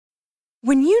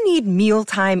When you need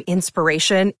mealtime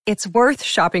inspiration, it's worth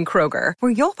shopping Kroger,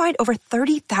 where you'll find over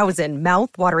 30,000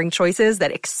 mouth-watering choices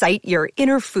that excite your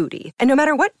inner foodie. And no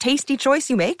matter what tasty choice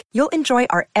you make, you'll enjoy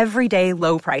our everyday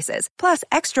low prices, plus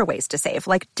extra ways to save,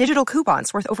 like digital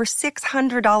coupons worth over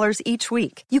 $600 each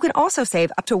week. You can also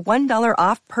save up to $1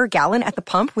 off per gallon at the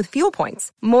pump with fuel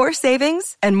points. More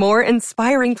savings and more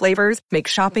inspiring flavors make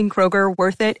shopping Kroger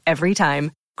worth it every time.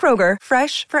 Kroger,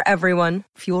 fresh for everyone.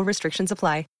 Fuel restrictions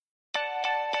apply.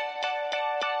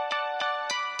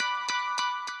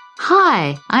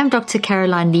 Hi, I'm Dr.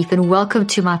 Caroline Leaf and welcome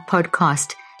to my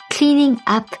podcast, Cleaning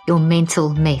Up Your Mental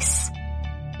Mess.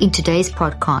 In today's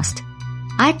podcast,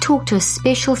 I talk to a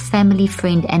special family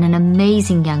friend and an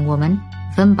amazing young woman,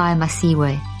 Vimbai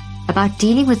Masiwe, about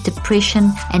dealing with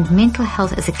depression and mental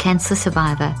health as a cancer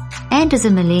survivor and as a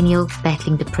millennial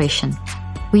battling depression.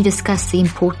 We discuss the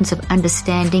importance of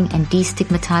understanding and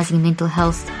destigmatizing mental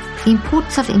health, the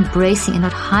importance of embracing and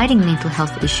not hiding mental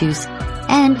health issues,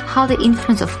 and how the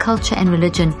influence of culture and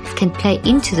religion can play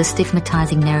into the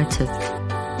stigmatizing narrative.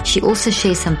 She also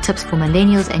shares some tips for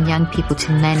millennials and young people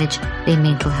to manage their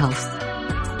mental health.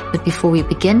 But before we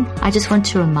begin, I just want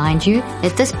to remind you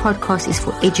that this podcast is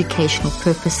for educational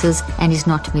purposes and is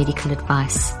not medical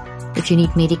advice. If you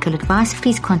need medical advice,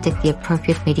 please contact the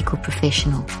appropriate medical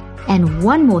professional. And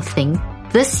one more thing,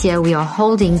 this year we are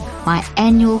holding my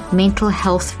annual mental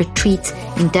health retreat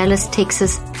in Dallas,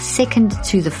 Texas, 2nd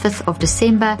to the 5th of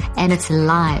December, and it's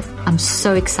live. I'm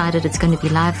so excited it's going to be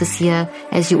live this year.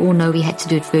 As you all know, we had to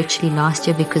do it virtually last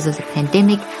year because of the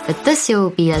pandemic, but this year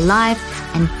will be alive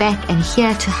and back and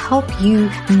here to help you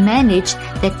manage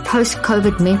that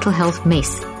post-COVID mental health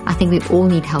mess. I think we all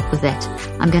need help with that.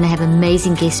 I'm going to have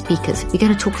amazing guest speakers. We're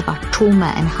going to talk about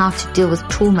trauma and how to deal with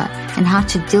trauma and how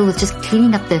to deal with just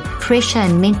cleaning up the pressure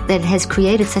and that has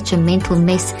created such a mental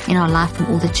mess in our life from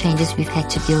all the changes we've had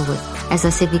to deal with. As I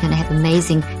said, we're going to have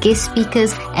amazing guest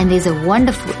speakers, and there's a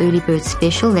wonderful early bird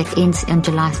special that ends on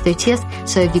July 30th.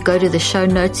 So if you go to the show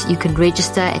notes, you can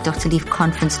register at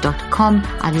drleafconference.com.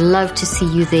 I'd love to see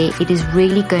you there. It is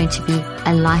really going to be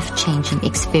a life-changing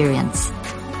experience.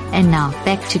 And now,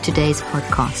 back to today's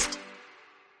podcast.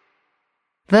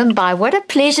 Vimbai, what a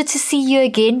pleasure to see you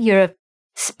again. You're a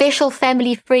special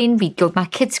family friend. My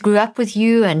kids grew up with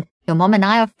you, and your mom and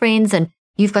I are friends, and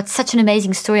you've got such an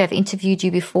amazing story. I've interviewed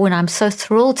you before, and I'm so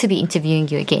thrilled to be interviewing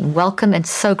you again. Welcome, and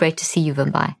so great to see you,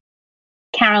 Vimbai.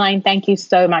 Caroline, thank you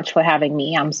so much for having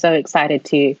me. I'm so excited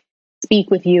to speak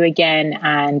with you again,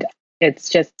 and it's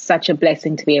just such a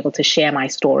blessing to be able to share my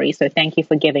story. So thank you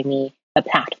for giving me a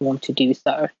platform to do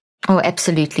so. Oh,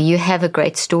 absolutely. You have a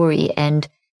great story, and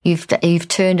you've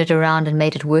turned it around and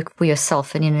made it work for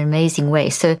yourself and in an amazing way.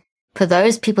 So for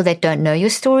those people that don't know your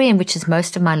story, and which is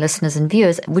most of my listeners and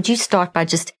viewers, would you start by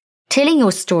just telling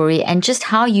your story and just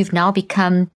how you've now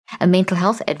become a mental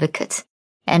health advocate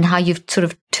and how you've sort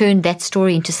of turned that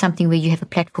story into something where you have a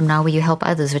platform now where you help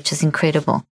others, which is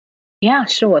incredible. Yeah,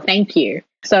 sure. Thank you.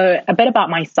 So a bit about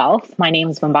myself. My name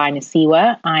is Vimbai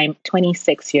Masiwe. I'm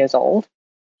 26 years old.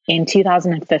 In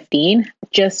 2015,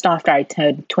 just after I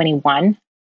turned 21,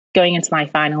 going into my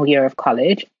final year of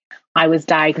college, I was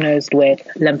diagnosed with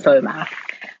lymphoma.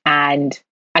 And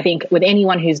I think with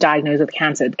anyone who's diagnosed with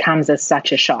cancer, it comes as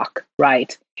such a shock,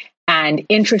 right? And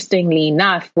interestingly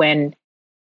enough, when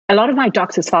a lot of my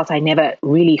doctors felt I never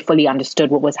really fully understood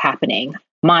what was happening,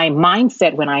 my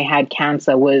mindset when I had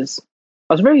cancer was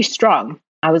very strong.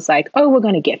 I was like, oh, we're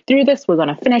going to get through this. We're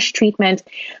going to finish treatment.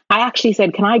 I actually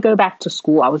said, can I go back to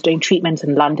school? I was doing treatment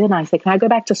in London. I said, can I go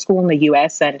back to school in the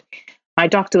US? And my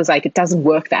doctor was like, it doesn't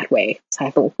work that way. So I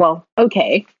thought, well,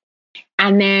 okay.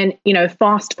 And then,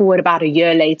 fast forward about a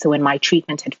year later when my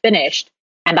treatment had finished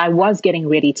and I was getting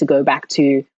ready to go back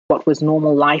to what was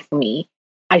normal life for me,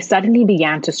 I suddenly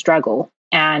began to struggle.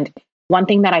 And one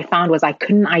thing that I found was I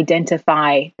couldn't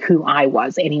identify who I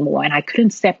was anymore. And I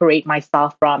couldn't separate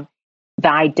myself from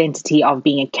the identity of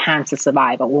being a cancer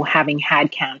survivor or having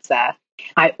had cancer.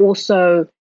 I also,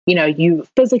 you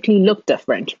physically look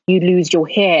different. You lose your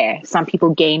hair. Some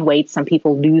people gain weight. Some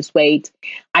people lose weight.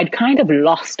 I'd kind of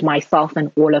lost myself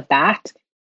in all of that.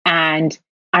 And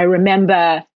I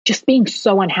remember just being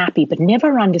so unhappy, but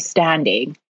never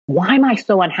understanding, why am I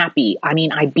so unhappy? I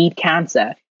mean, I beat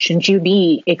cancer. Shouldn't you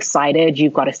be excited?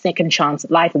 You've got a second chance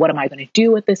at life. What am I going to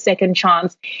do with this second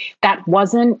chance? That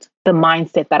wasn't the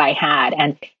mindset that I had.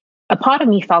 And a part of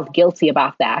me felt guilty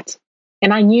about that.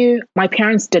 And I knew my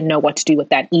parents didn't know what to do with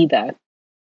that either.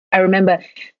 I remember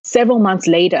several months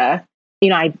later,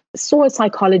 I saw a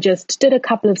psychologist, did a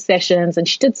couple of sessions, and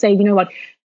she did say, you know what,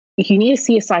 you need to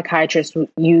see a psychiatrist.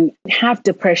 You have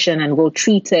depression and we'll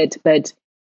treat it. But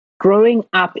growing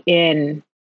up in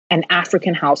an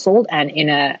African household and in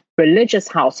a religious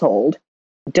household,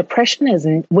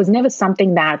 depression was never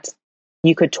something that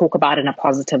you could talk about in a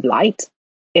positive light.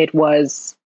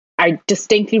 I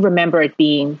distinctly remember it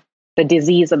being the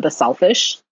disease of the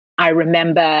selfish. I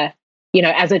remember,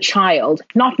 as a child,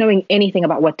 not knowing anything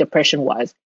about what depression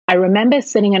was. I remember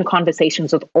sitting in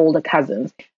conversations with older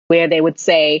cousins where they would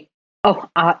say,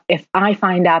 if I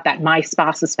find out that my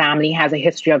spouse's family has a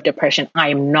history of depression, I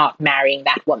am not marrying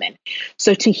that woman.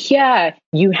 So to hear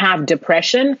you have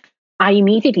depression, I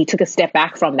immediately took a step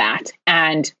back from that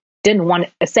and didn't want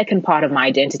a second part of my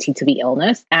identity to be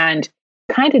illness, and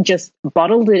kind of just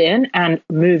bottled it in and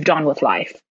moved on with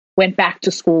life. Went back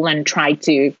to school and tried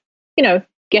to,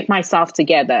 get myself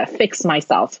together, fix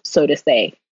myself, so to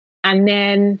say. And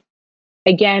then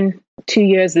again, 2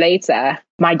 years later,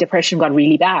 my depression got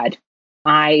really bad.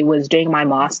 I was doing my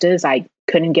master's. I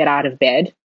couldn't get out of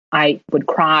bed. I would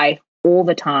cry all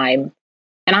the time.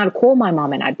 And I would call my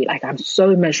mom and I'd be like, I'm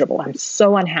so miserable. I'm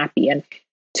so unhappy. And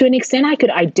to an extent, I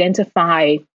could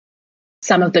identify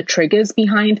some of the triggers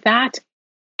behind that.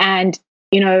 And,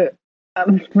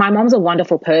 my mom's a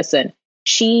wonderful person.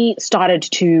 She started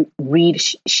to read.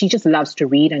 She just loves to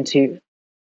read and to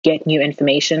get new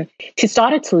information. She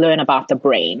started to learn about the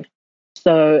brain.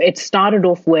 So it started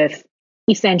off with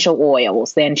essential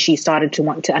oils. Then she started to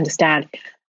want to understand,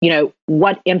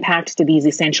 what impacts do these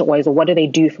essential oils, or what do they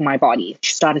do for my body?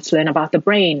 She started to learn about the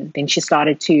brain. Then she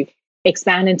started to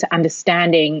expand into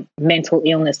understanding mental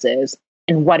illnesses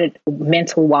and what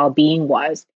mental well-being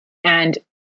was. And,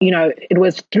 it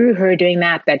was through her doing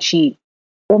that she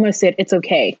almost said, it's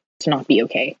okay to not be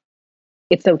okay.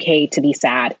 It's okay to be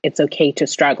sad. It's okay to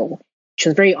struggle. She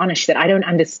was very honest. She said, I don't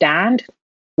understand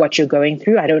what you're going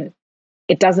through.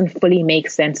 It doesn't fully make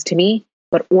sense to me,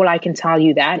 but all I can tell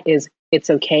you that is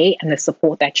it's okay. And the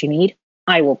support that you need,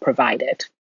 I will provide it.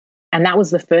 And that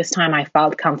was the first time I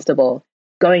felt comfortable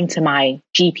going to my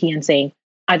GP and saying,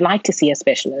 I'd like to see a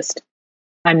specialist.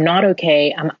 I'm not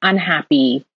okay. I'm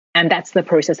unhappy. And that's the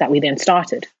process that we then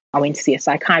started. I went to see a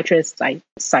psychiatrist,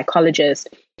 psychologist,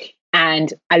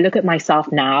 and I look at myself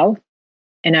now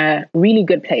in a really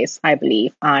good place, I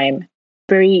believe. I'm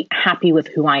very happy with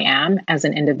who I am as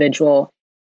an individual.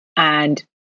 And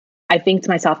I think to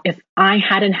myself, if I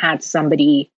hadn't had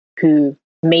somebody who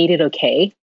made it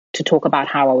okay to talk about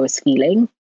how I was feeling,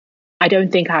 I don't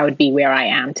think I would be where I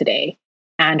am today.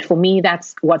 And for me,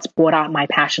 that's what's brought out my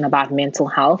passion about mental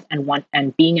health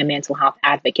and being a mental health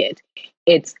advocate.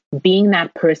 It's being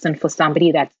that person for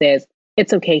somebody that says,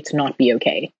 it's okay to not be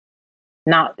okay.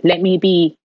 Now, let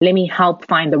me help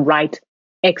find the right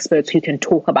experts who can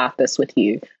talk about this with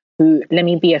you, let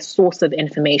me be a source of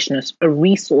information, a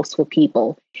resource for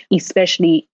people,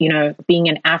 especially, being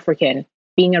an African,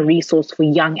 being a resource for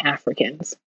young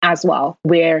Africans as well,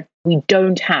 where we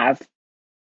don't have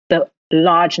the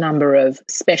large number of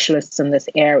specialists in this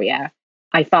area.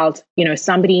 I felt,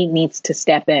 somebody needs to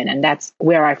step in, and that's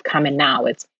where I've come in now.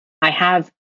 I have,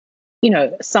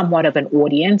 somewhat of an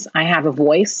audience. I have a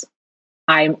voice.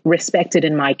 I'm respected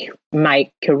in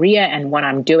my career and what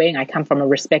I'm doing. I come from a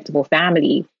respectable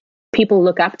family. People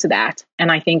look up to that.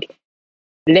 And I think,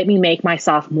 let me make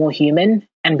myself more human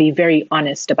and be very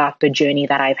honest about the journey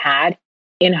that I've had,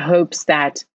 in hopes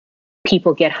that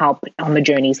people get help on the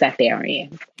journeys that they are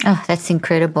in. Oh, that's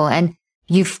incredible. And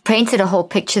you've painted a whole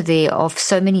picture there of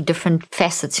so many different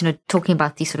facets, talking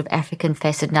about these sort of African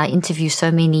facets. And I interview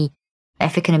so many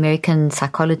African-American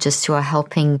psychologists who are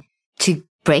helping to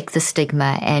break the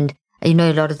stigma. And, a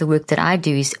lot of the work that I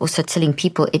do is also telling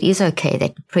people it is okay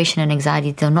that depression and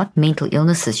anxiety, they're not mental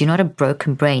illnesses. You're not a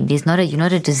broken brain. You're not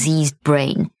a diseased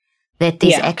brain. That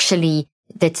there's actually,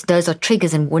 that those are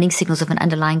triggers and warning signals of an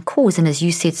underlying cause. And as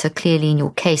you said so clearly in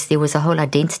your case, there was a whole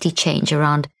identity change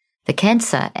around the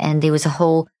cancer, and there was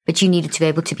but you needed to be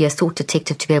able to be a thought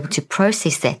detective to be able to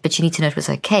process that, but you need to know it was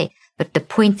okay. But the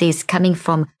point is, coming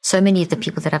from so many of the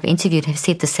people that I've interviewed have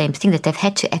said the same thing, that they've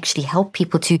had to actually help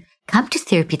people to come to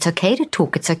therapy. It's okay to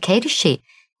talk. It's okay to share.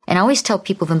 And I always tell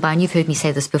people, Vimba, you've heard me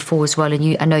say this before as well,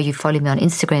 and I know you follow me on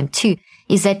Instagram too,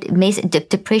 is that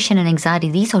depression and anxiety,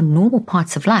 these are normal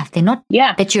parts of life. They're not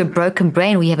that you're a broken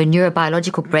brain or you have a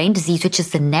neurobiological brain disease, which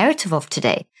is the narrative of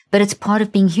today, but it's part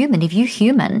of being human. If you're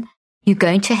human, you're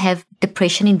going to have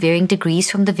depression in varying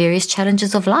degrees from the various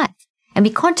challenges of life. And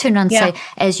we can't turn around and say,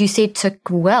 as you said so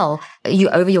well,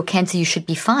 you're over your cancer, you should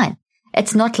be fine.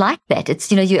 It's not like that. It's,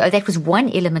 that was one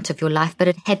element of your life, but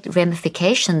it had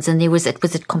ramifications, and it was a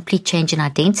complete change in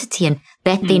identity, and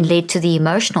that then led to the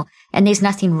emotional, and there's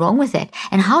nothing wrong with that.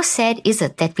 And how sad is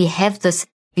it that we have this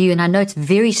view, and I know it's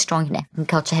very strong in African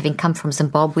culture, having come from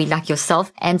Zimbabwe like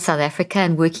yourself and South Africa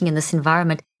and working in this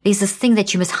environment, there's this thing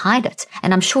that you must hide it.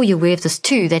 And I'm sure you're aware of this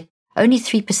too, that only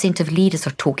 3% of leaders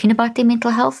are talking about their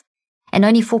mental health, and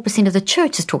only 4% of the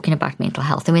church is talking about mental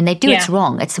health. And when they do, it's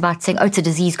wrong. It's about saying, oh, it's a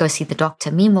disease, go see the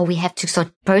doctor. Meanwhile, we have to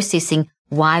start processing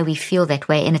why we feel that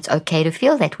way, and it's okay to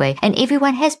feel that way. And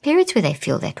everyone has periods where they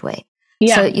feel that way.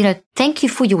 Yeah. So, thank you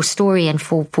for your story and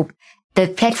for the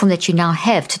platform that you now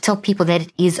have to tell people that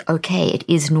it is okay. It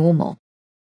is normal.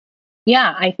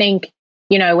 Yeah, I think,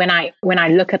 when I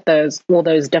look at all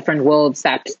those different worlds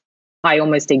that I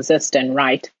almost exist in,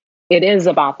 right? It is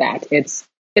about that. It's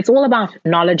all about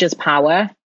knowledge is power.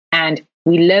 And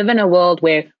we live in a world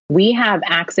where we have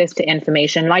access to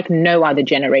information like no other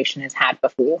generation has had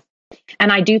before.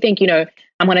 And I do think,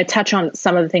 I'm going to touch on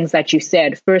some of the things that you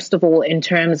said. First of all, in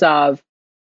terms of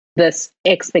this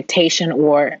expectation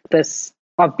or this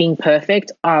of being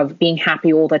perfect, of being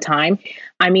happy all the time.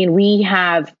 I mean, we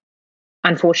have,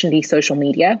 unfortunately, social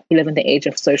media. We live in the age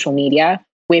of social media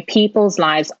where people's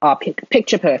lives are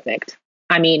picture perfect.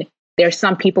 I mean, there's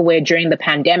some people where during the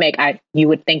pandemic, you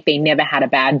would think they never had a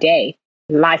bad day.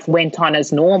 Life went on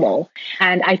as normal.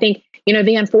 And I think,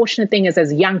 the unfortunate thing is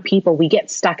as young people, we get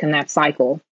stuck in that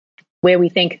cycle where we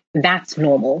think that's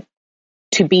normal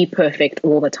to be perfect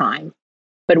all the time.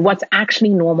 But what's actually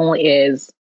normal is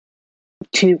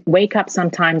to wake up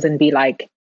sometimes and be like,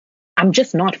 I'm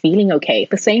just not feeling okay.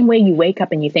 The same way you wake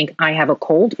up and you think, I have a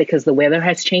cold because the weather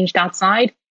has changed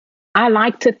outside. I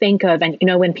like to think of, and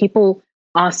when people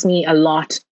ask me a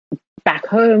lot back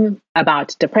home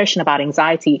about depression, about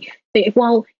anxiety,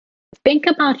 think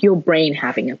about your brain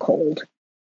having a cold.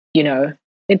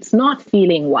 It's not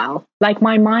feeling well. Like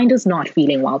my mind is not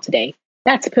feeling well today.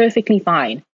 That's perfectly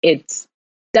fine. It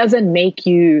doesn't make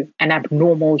you an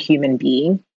abnormal human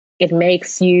being. It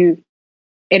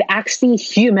actually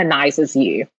humanizes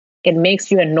you. It makes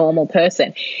you a normal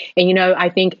person. And, I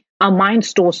think our mind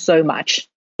stores so much.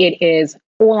 It is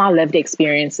all our lived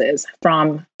experiences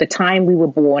from the time we were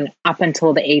born up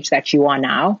until the age that you are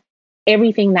now.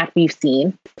 Everything that we've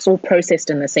seen, it's all processed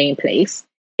in the same place.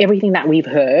 Everything that we've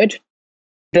heard,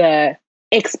 the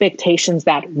expectations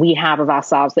that we have of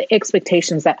ourselves, the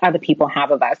expectations that other people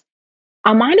have of us.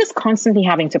 Our mind is constantly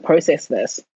having to process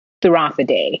this throughout the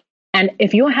day. And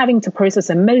if you're having to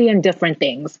process a million different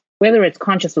things, whether it's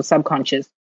conscious or subconscious,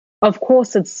 of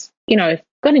course, it's,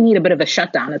 going to need a bit of a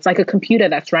shutdown. It's like a computer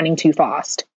that's running too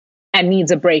fast and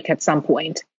needs a break at some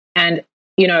point. And,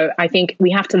 I think we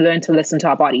have to learn to listen to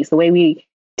our bodies, to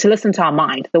listen to our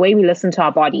mind, the way we listen to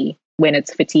our body when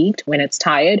it's fatigued, when it's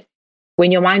tired,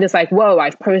 when your mind is like, whoa,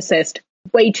 I've processed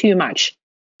way too much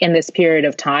in this period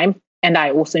of time, and I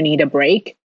also need a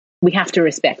break. We have to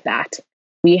respect that.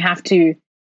 We have to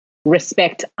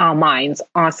respect our minds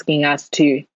asking us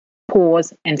to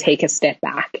pause and take a step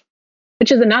back,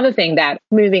 which is another thing that,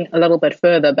 moving a little bit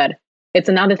further, but it's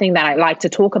another thing that I like to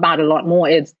talk about a lot more,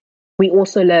 is we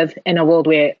also live in a world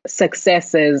where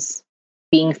success is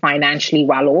being financially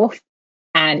well off.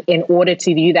 And in order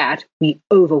to do that, we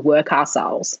overwork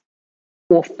ourselves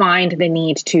or find the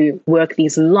need to work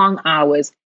these long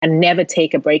hours and never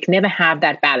take a break, never have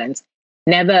that balance,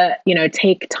 never,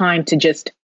 take time to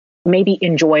just maybe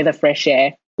enjoy the fresh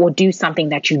air or do something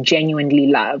that you genuinely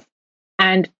love.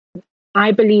 And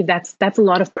I believe that's a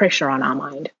lot of pressure on our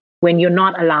mind when you're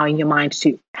not allowing your mind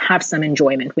to have some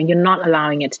enjoyment, when you're not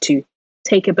allowing it to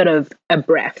take a bit of a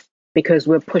breath, because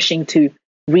we're pushing to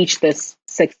reach this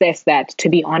success that, to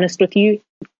be honest with you,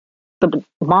 the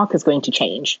mark is going to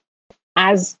change.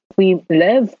 As we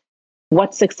live,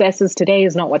 what success is today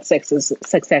is not what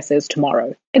success is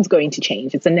tomorrow. It's going to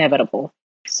change. It's inevitable.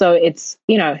 So it's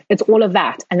all of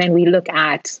that. And then we look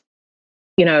at,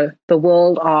 the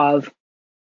world of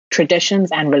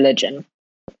traditions and religion.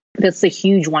 That's a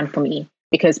huge one for me,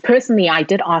 because personally, I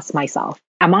did ask myself,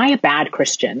 am I a bad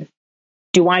Christian?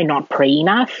 Do I not pray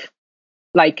enough?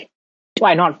 Do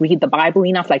I not read the Bible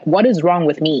enough? What is wrong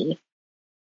with me?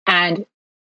 And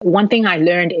one thing I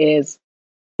learned is,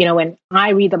 when I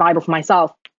read the Bible for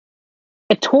myself,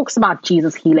 it talks about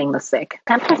Jesus healing the sick.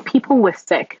 That means people were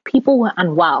sick. People were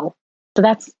unwell. So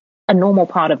that's a normal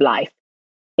part of life.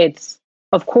 It's,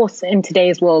 of course, in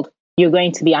today's world, you're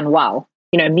going to be unwell.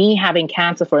 Me having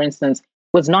cancer, for instance,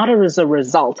 was not as a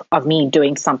result of me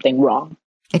doing something wrong.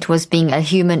 It was being a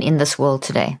human in this world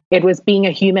today. It was being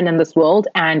a human in this world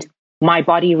and my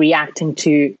body reacting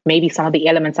to maybe some of the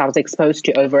elements I was exposed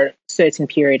to over a certain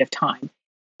period of time.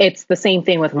 It's the same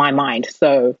thing with my mind.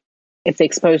 So it's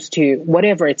exposed to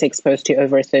whatever it's exposed to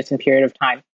over a certain period of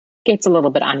time, gets a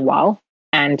little bit unwell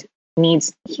and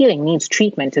needs healing, needs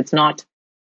treatment. It's not,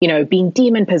 being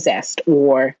demon possessed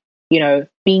or,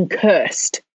 being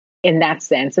cursed in that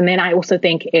sense. And then I also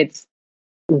think it's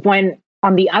when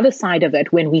on the other side of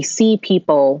it, when we see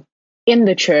people in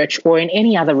the church or in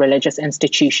any other religious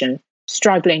institution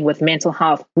struggling with mental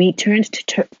health, we tend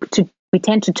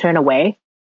to turn away,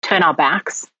 turn our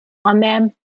backs on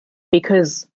them,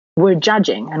 because we're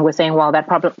judging and we're saying, well, that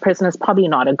person is probably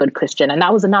not a good Christian. And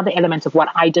that was another element of what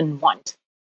I didn't want.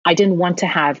 I didn't want to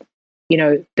have,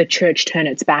 the church turn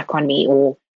its back on me,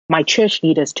 or my church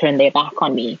leaders turn their back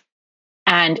on me.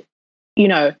 And,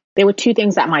 there were two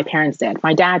things that my parents said.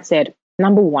 My dad said,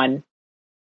 number one,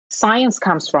 science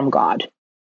comes from God.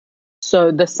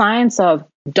 So the science of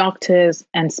doctors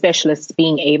and specialists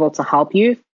being able to help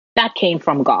you, that came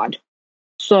from God.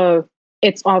 So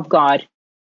it's of God.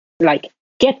 Like,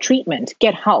 get treatment,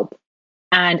 get help.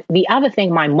 And the other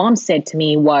thing my mom said to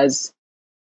me was,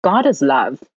 God is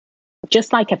love,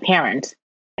 just like a parent.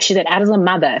 She said, as a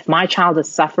mother, if my child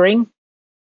is suffering,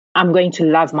 I'm going to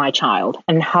love my child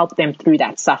and help them through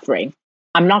that suffering.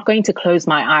 I'm not going to close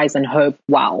my eyes and hope,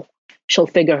 well, she'll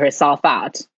figure herself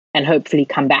out and hopefully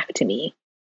come back to me.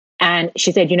 And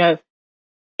she said,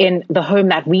 in the home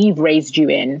that we've raised you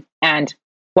in, and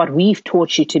what we've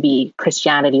taught you to be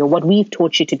Christianity, or what we've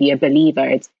taught you to be a believer,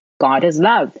 it's God is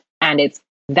love. And it's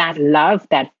that love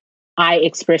that I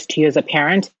express to you as a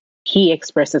parent, he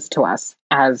expresses to us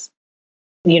as,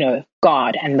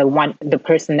 God and the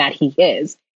person that he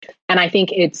is. And I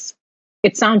think it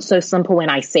sounds so simple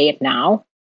when I say it now,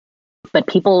 but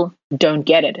people don't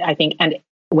get it, I think. And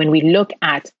when we look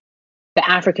at the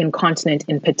African continent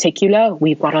in particular,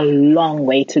 we've got a long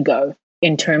way to go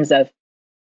in terms of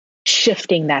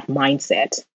shifting that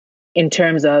mindset, in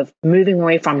terms of moving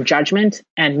away from judgment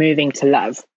and moving to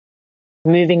love,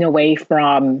 moving away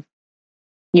from,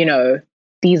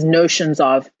 these notions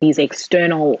of these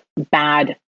external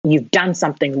bad, you've done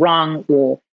something wrong,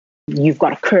 or you've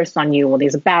got a curse on you, or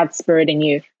there's a bad spirit in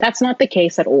you. That's not the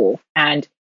case at all. And,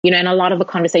 in a lot of the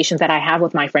conversations that I have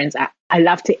with my friends, I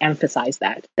love to emphasize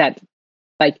that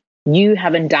like, you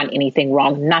haven't done anything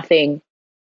wrong. Nothing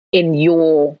in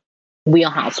your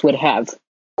wheelhouse would have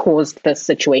caused this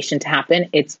situation to happen.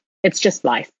 It's just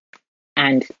life,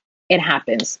 and it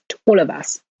happens to all of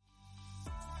us.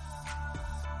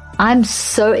 I'm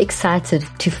so excited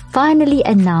to finally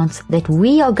announce that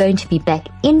we are going to be back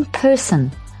in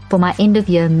person for my end of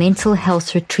year mental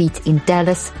health retreat in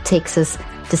Dallas, Texas,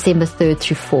 December 3rd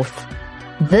through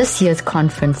 4th. This year's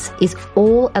conference is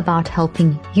all about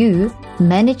helping you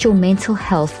manage your mental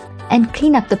health and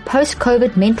clean up the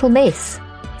post-COVID mental mess.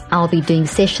 I'll be doing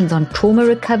sessions on trauma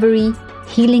recovery,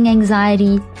 healing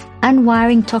anxiety,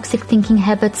 unwiring toxic thinking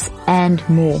habits, and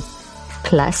more.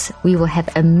 Plus, we will have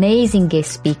amazing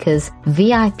guest speakers,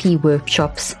 VIP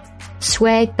workshops,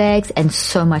 swag bags, and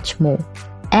so much more.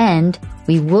 And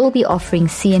we will be offering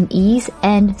CMEs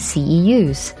and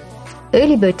CEUs.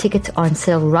 Early bird tickets are on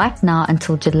sale right now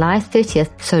until July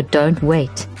 30th, so don't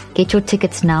wait. Get your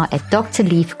tickets now at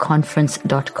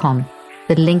drleafconference.com.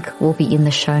 The link will be in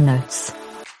the show notes.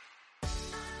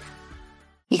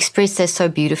 You expressed that so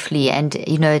beautifully, and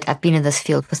I've been in this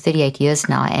field for 38 years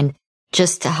now, and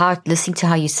just listening to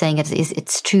how you're saying it is,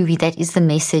 it's true. That is the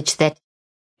message that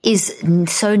is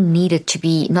so needed to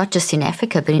be not just in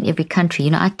Africa, but in every country.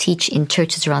 I teach in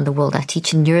churches around the world. I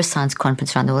teach in neuroscience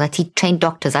conference around the world. I train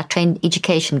doctors. I train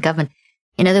education, government.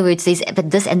 In other words, this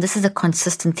is a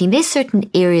consistent theme. There's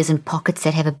certain areas and pockets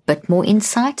that have a bit more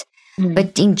insight,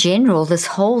 but in general, this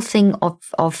whole thing of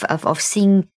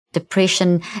seeing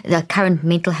depression, the current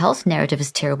mental health narrative is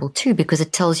terrible too, because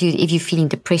it tells you if you're feeling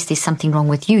depressed, there's something wrong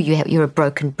with you. You're a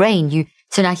broken brain.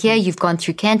 So now here you've gone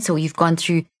through cancer, or you've gone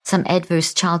through some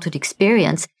adverse childhood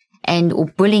experience, or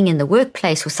bullying in the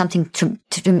workplace, or something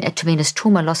a tremendous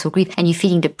trauma, loss, or grief, and you're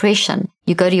feeling depression.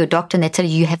 You go to your doctor and they tell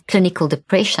you have clinical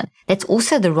depression. That's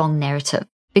also the wrong narrative,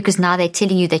 because now they're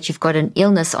telling you that you've got an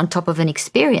illness on top of an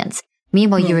experience.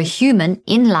 Meanwhile, you're a human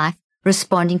in life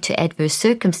responding to adverse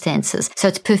circumstances. So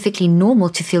it's perfectly normal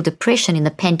to feel depression in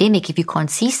the pandemic if you can't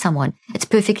see someone. It's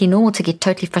perfectly normal to get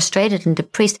totally frustrated and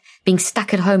depressed being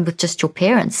stuck at home with just your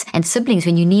parents and siblings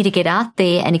when you need to get out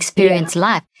there and experience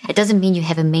life. It doesn't mean you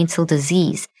have a mental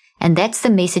disease. And that's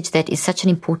the message that is such an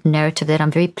important narrative that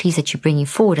I'm very pleased that you're bringing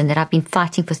forward, and that I've been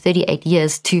fighting for 38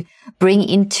 years to bring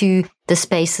into the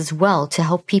space as well, to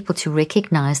help people to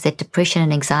recognize that depression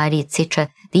and anxiety, etc.,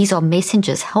 these are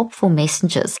messengers, helpful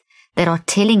messengers, that are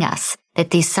telling us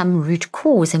that there's some root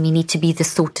cause, and we need to be the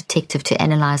thought detective to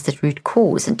analyze that root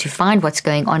cause and to find what's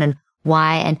going on and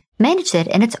why and manage that.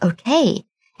 And it's okay.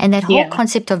 And that whole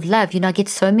concept of love, I get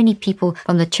so many people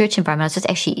from the church environment. I was just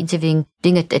actually doing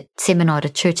a seminar at a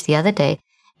church the other day.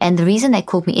 And the reason they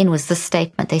called me in was this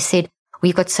statement. They said,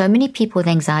 we've got so many people with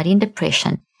anxiety and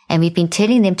depression, And we've been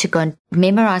telling them to go and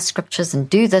memorize scriptures and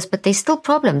do this, but there's still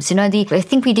problems. They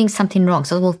think we're doing something wrong.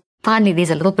 So, well, finally, there's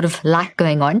a little bit of light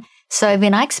going on. So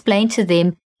when I explained to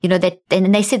them, that,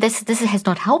 and they said this has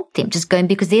not helped them, just going,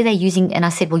 because they're using, and I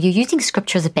said, well, you're using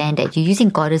scripture as a band-aid. You're using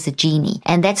God as a genie.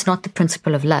 And that's not the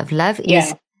principle of love. Love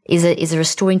is a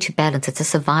restoring to balance. It's a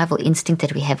survival instinct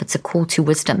that we have. It's a call to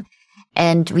wisdom.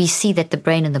 And we see that the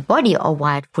brain and the body are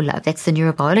wired for love. That's the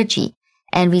neurobiology.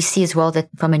 And we see as well that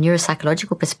from a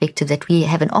neuropsychological perspective that we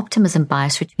have an optimism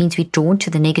bias, which means we're drawn to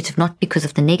the negative, not because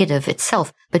of the negative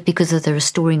itself, but because of the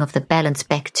restoring of the balance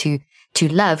back to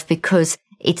love, because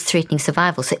it's threatening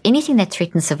survival. So anything that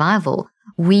threatens survival,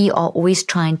 we are always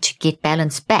trying to get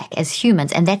balance back as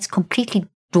humans. And that's completely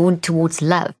drawn towards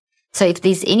love. So if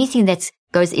there's anything that's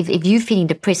goes, if you're feeling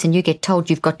depressed and you get told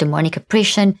you've got demonic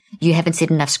oppression, you haven't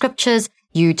said enough scriptures,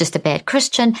 you're just a bad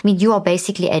Christian, you are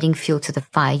basically adding fuel to the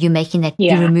fire. You're making that,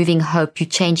 you're removing hope, you're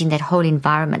changing that whole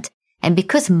environment. And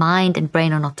because mind and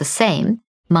brain are not the same,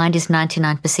 mind is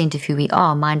 99% of who we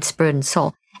are, mind, spirit, and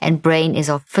soul, and brain is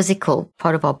our physical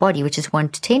part of our body, which is 1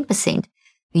 to 10%.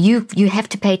 You have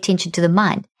to pay attention to the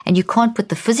mind, and you can't put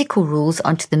the physical rules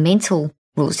onto the mental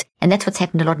rules. And that's what's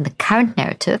happened a lot in the current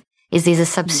narrative, is there's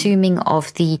a subsuming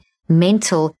of the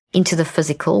mental into the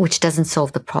physical, which doesn't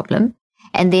solve the problem.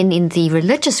 And then in the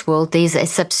religious world, there's a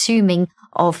subsuming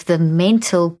of the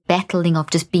mental battling of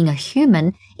just being a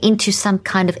human into some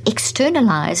kind of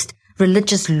externalized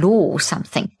religious law or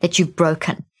something that you've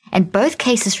broken. And both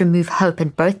cases remove hope,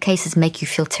 and both cases make you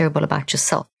feel terrible about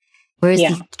yourself. Whereas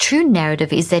the true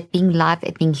narrative is that being live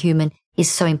and being human is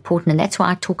so important. And that's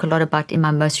why I talk a lot about, in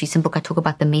my most recent book, I talk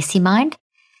about the messy mind.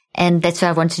 And that's why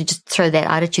I wanted to just throw that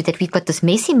out at you, that we've got this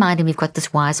messy mind and we've got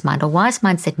this wise mind. A wise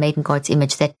mind's that made in God's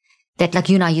image, that like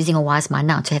you and I are using a wise mind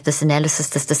now to have this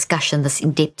analysis, this discussion, this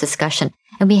in-depth discussion.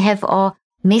 And we have our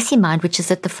messy mind, which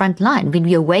is at the front line. When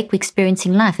we awake, we're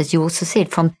experiencing life, as you also said,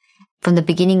 from the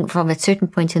beginning, from a certain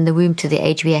point in the womb to the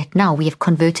age we're at now. We have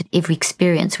converted every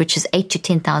experience, which is 8 to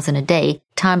 10,000 a day,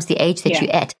 times the age that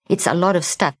you're at. It's a lot of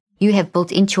stuff. You have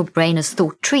built into your brain as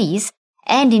thought trees,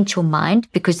 and into your mind,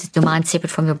 because the mind's separate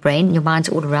from your brain, your mind's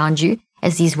all around you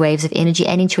as these waves of energy,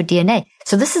 and into your DNA.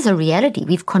 So this is a reality.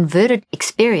 We've converted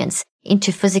experience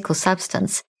into physical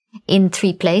substance in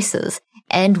 3 places,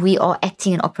 and we are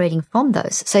acting and operating from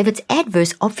those. So if it's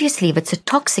adverse, obviously, if it's a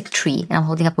toxic tree, and I'm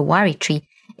holding up a worry tree,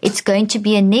 it's going to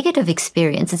be a negative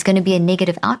experience. It's going to be a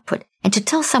negative output. And to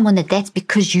tell someone that that's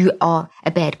because you are a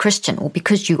bad Christian, or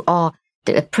because you are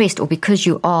oppressed, or because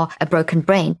you are a broken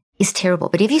brain, is terrible.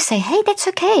 But if you say, hey, that's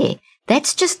okay,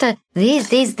 that's just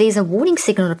there's a warning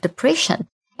signal of depression,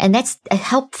 and that's a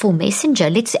helpful messenger.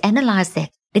 Let's analyze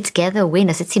that. Let's gather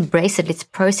awareness. Let's embrace it. Let's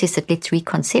process it. Let's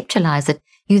reconceptualize it.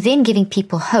 You're then giving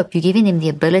people hope. You're giving them the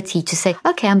ability to say,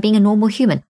 okay, I'm being a normal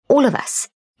human. All of us.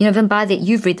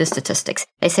 You've read the statistics.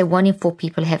 They say 1 in 4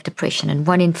 people have depression and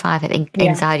 1 in 5 have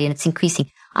anxiety, and it's increasing.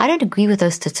 I don't agree with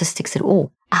those statistics at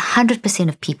all. 100%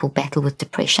 of people battle with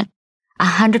depression.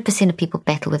 100% of people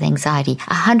battle with anxiety.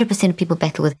 100% of people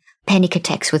battle with panic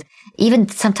attacks, with even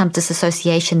sometimes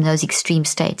disassociation in those extreme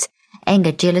states.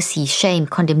 Anger, jealousy, shame,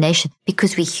 condemnation,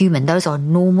 because we're human. Those are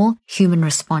normal human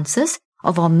responses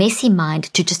of our messy mind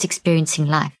to just experiencing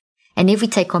life. And if we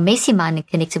take our messy mind and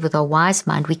connect it with our wise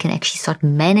mind, we can actually start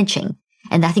managing.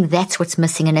 And I think that's what's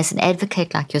missing. And as an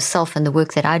advocate like yourself, and the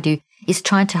work that I do is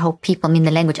trying to help people.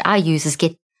 The language I use is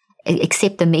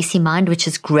accept the messy mind, which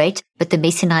is great, but the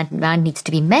messy mind needs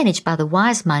to be managed by the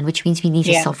wise mind, which means we need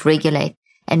to self-regulate,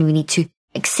 and we need to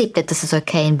accept that this is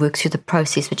okay and work through the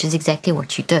process, which is exactly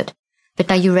what you did. But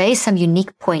now you raised some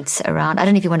unique points around, I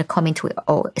don't know if you want to comment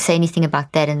or say anything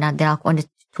about that, and then I want to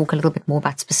talk a little bit more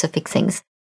about specific things.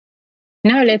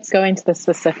 No, let's go into the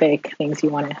specific things you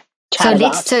want to chat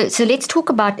about. So let's talk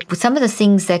about some of the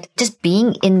things that just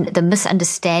being in the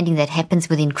misunderstanding that happens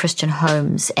within Christian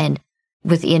homes and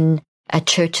within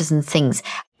churches and things.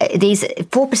 These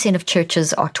 4% of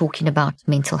churches are talking about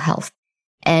mental health.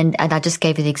 And I just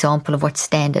gave you the example of what's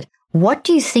standard. What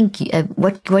do you think,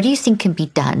 what do you think can be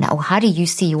done? Or how do you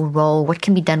see your role? What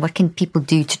can be done? What can people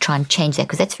do to try and change that?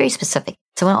 Because that's very specific.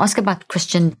 So I want to ask about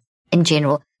Christian in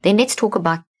general. Then let's talk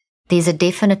about, there's a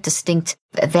definite, distinct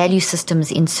value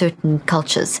systems in certain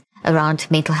cultures around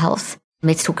mental health.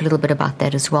 Let's talk a little bit about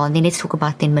that as well. And then let's talk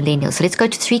about then millennials. So let's go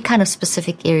to 3 kind of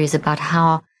specific areas about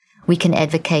how we can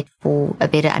advocate for a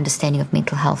better understanding of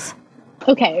mental health.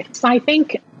 Okay. So I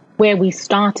think where we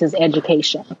start is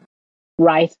education,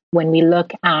 right? When we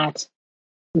look at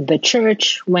the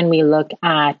church, when we look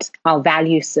at our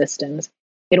value systems,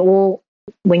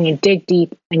 when you dig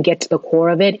deep and get to the core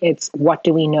of it, it's what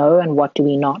do we know and what do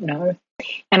we not know?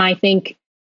 And I think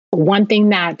one thing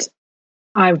that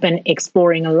I've been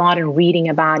exploring a lot and reading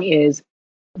about is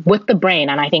with the brain.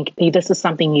 And I think this is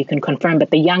something you can confirm,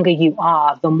 but the younger you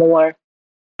are, the more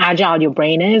agile your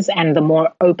brain is and the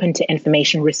more open to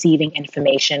information, receiving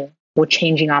information or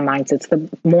changing our mindsets, the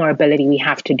more ability we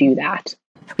have to do that.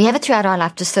 We have it throughout our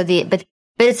life, just so but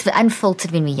it's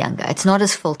unfiltered when we're younger. It's not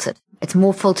as filtered. It's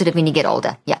more filtered when you get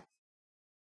older. Yeah.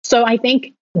 So I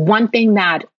think one thing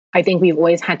that I think we've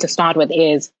always had to start with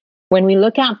is when we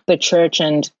look at the church,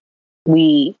 and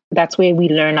that's where we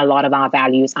learn a lot of our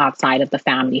values outside of the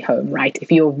family home, right?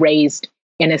 If you're raised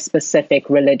in a specific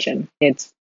religion,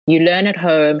 you learn at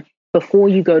home. Before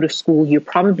you go to school, you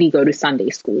probably go to Sunday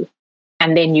school,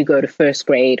 and then you go to first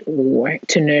grade or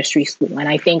to nursery school. And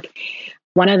I think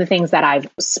one of the things that I've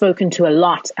spoken to a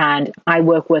lot, and I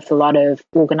work with a lot of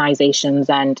organizations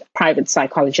and private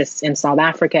psychologists in South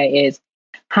Africa, is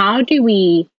how do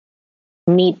we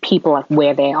meet people at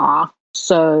where they are?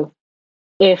 So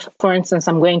if, for instance,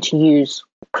 I'm going to use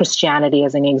Christianity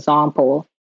as an example,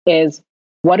 is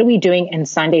what are we doing in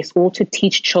Sunday school to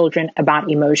teach children about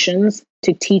emotions,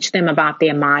 to teach them about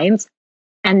their minds,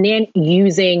 and then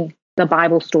using the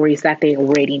Bible stories that they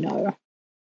already know,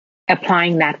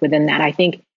 applying that within that. I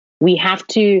think we have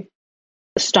to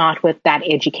start with that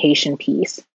education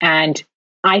piece. And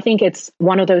I think it's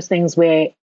one of those things where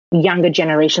younger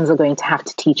generations are going to have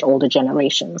to teach older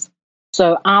generations.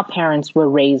 So our parents were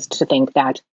raised to think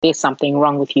that there's something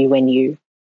wrong with you when you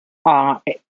are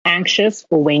anxious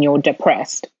or when you're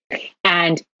depressed.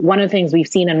 And one of the things we've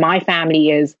seen in my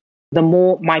family is the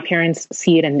more my parents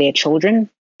see it in their children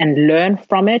and learn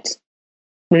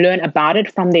about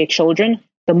it from their children,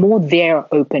 the more they're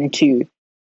open to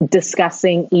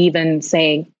discussing, even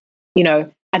saying,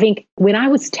 I think when I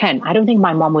was 10, I don't think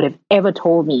my mom would have ever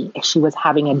told me if she was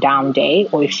having a down day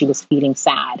or if she was feeling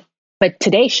sad. But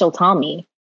today she'll tell me,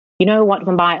 you know what,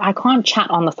 Mumbai, I can't chat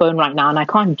on the phone right now and I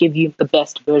can't give you the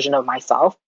best version of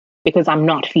myself because I'm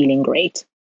not feeling great.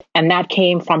 And that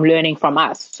came from learning from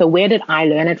us. So where did I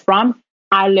learn it from?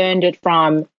 I learned it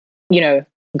from,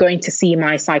 going to see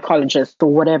my psychologist or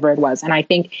whatever it was. And I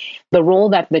think the role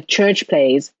that the church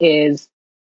plays is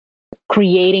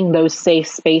creating those safe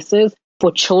spaces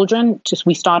for children,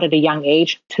 we start at a young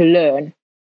age, to learn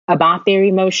about their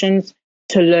emotions,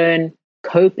 to learn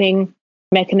coping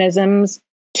mechanisms,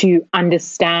 to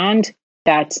understand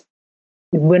that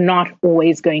we're not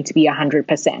always going to be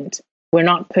 100%. We're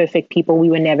not perfect people. We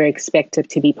were never expected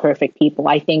to be perfect people.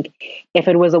 I think if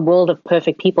it was a world of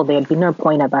perfect people, there'd be no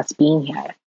point of us being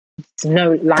here. It's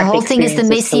no life. The whole thing is the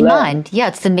messy mind. Yeah,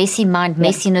 it's the messy mind,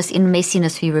 messiness. In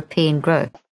messiness, we repair and grow.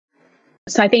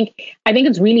 So I think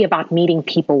it's really about meeting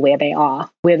people where they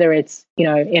are, whether it's,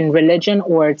 in religion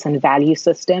or it's in value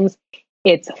systems.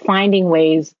 It's finding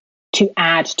ways to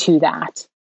add to that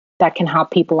can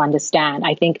help people understand.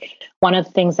 I think one of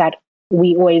the things that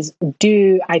we always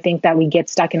do, I think that we get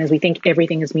stuck in, is we think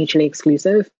everything is mutually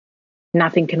exclusive.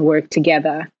 Nothing can work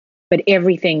together. But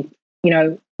everything,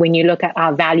 when you look at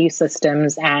our value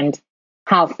systems and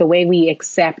how the way we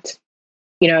accept,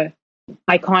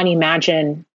 I can't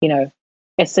imagine,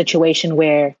 a situation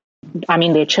where,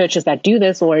 there are churches that do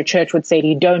this, or a church would say to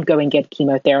you, don't go and get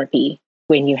chemotherapy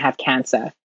when you have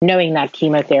cancer, knowing that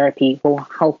chemotherapy will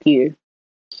help you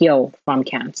heal from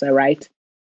cancer, right?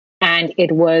 And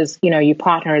it was, you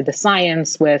partner the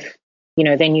science with,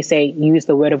 then you say, use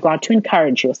the word of God to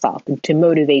encourage yourself and to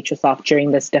motivate yourself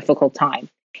during this difficult time.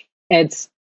 It's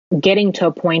getting to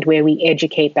a point where we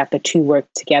educate that the two work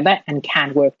together and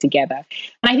can work together.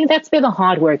 And I think that's where the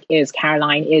hard work is,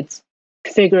 Caroline. It's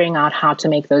figuring out how to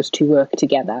make those two work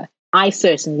together. I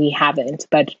certainly haven't,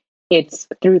 but it's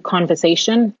through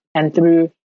conversation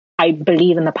and I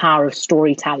believe in the power of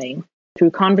storytelling.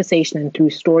 Through conversation and through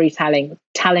storytelling,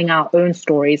 telling our own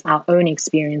stories, our own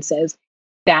experiences,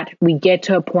 that we get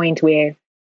to a point where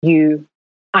you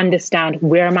understand,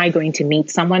 where am I going to meet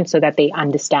someone so that they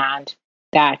understand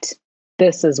that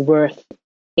this is worth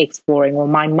exploring, or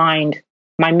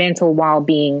my mental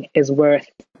well-being is worth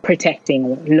protecting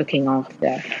or looking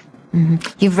after. Mm-hmm.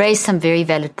 You've raised some very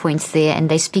valid points there, and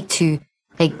they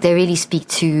really speak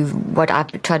to what I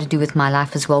try to do with my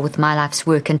life as well, with my life's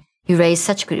work. And you raise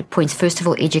such good points. First of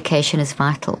all, education is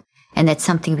vital, and that's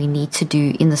something we need to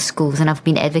do in the schools. And I've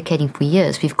been advocating for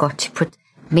years. We've got to put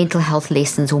mental health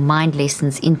lessons or mind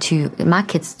lessons into my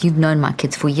kids. You've known my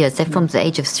kids for years. They're from the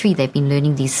age of 3. They've been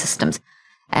learning these systems.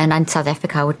 And in South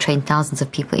Africa, I would train thousands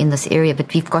of people in this area,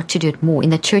 but we've got to do it more in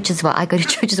the churches as well. I go to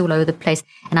churches all over the place,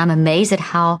 and I'm amazed at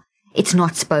how it's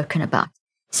not spoken about.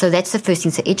 So that's the first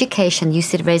thing. So education, you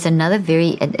said, raise another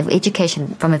education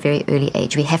from a very early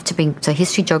age. We have to bring, so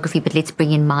history, geography, but let's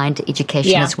bring in mind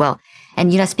education as well.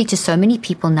 And, I speak to so many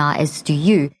people now, as do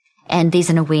you, and there's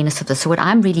an awareness of this. So what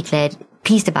I'm really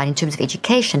pleased about in terms of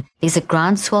education, there's a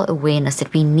groundswell awareness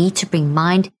that we need to bring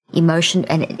mind, emotion,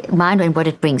 and mind and what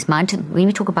it brings. When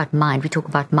we talk about mind, we talk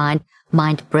about mind,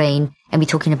 brain, and we're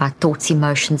talking about thoughts,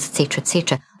 emotions, etc.,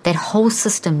 etc. That whole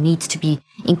system needs to be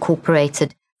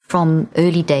incorporated from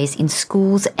early days in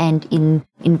schools and in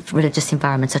religious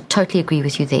environments. I totally agree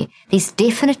with you there. There's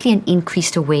definitely an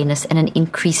increased awareness, and an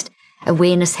increased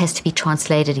awareness has to be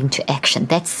translated into action.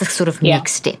 That's the sort of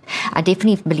next step. I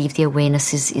definitely believe the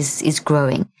awareness is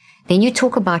growing. Then you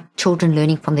talk about children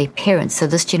learning from their parents. So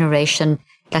this generation,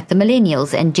 like the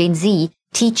millennials and Gen Z,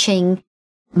 teaching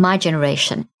my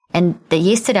generation. And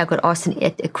yesterday I got asked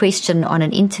a question on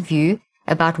an interview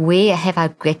about where have I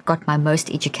got my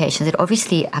most education. That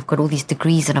obviously I've got all these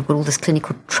degrees and I've got all this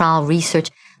clinical trial research,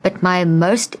 but my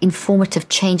most informative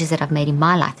changes that I've made in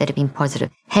my life that have been positive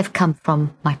have come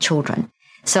from my children.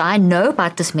 So I know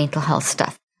about this mental health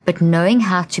stuff, but knowing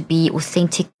how to be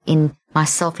authentic in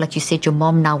myself, like you said, your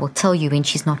mom now will tell you when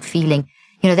she's not feeling,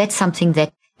 that's something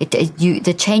that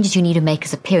the changes you need to make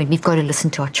as a parent, we've got to listen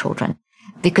to our children,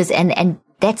 because, and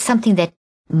that's something that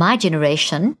my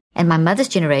generation and my mother's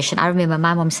generation, I remember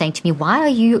my mom saying to me, why are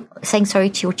you saying sorry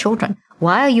to your children?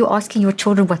 Why are you asking your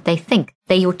children what they think?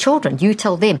 They're your children. You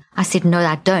tell them. I said, no,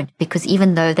 I don't. Because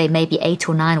even though they may be 8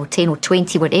 or 9 or 10 or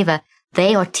 20, whatever,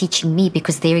 they are teaching me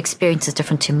because their experience is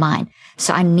different to mine.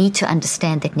 So I need to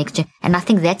understand that next gen. And I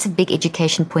think that's a big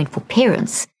education point for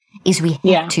parents, is we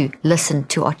have to listen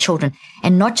to our children,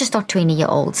 and not just our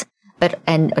 20-year-olds.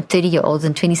 And 30-year-olds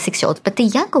and 26-year-olds, but the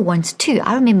younger ones too.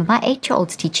 I remember my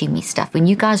 8-year-olds teaching me stuff. When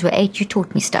you guys were 8, you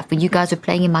taught me stuff. When you guys were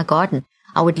playing in my garden,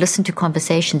 I would listen to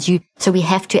conversations. So we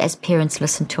have to, as parents,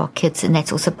 listen to our kids, and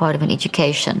that's also part of an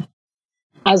education.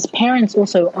 As parents,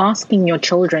 also asking your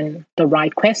children the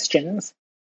right questions.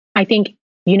 I think,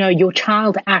 your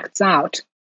child acts out.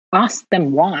 Ask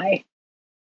them why.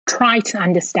 Try to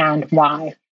understand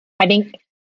why. I think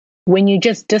when you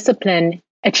just discipline,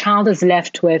 a child is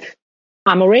left with,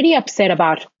 I'm already upset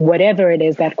about whatever it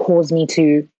is that caused me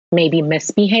to maybe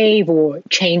misbehave or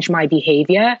change my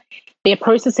behavior. They're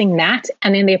processing that,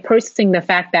 and then they're processing the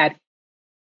fact that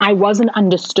I wasn't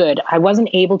understood. I wasn't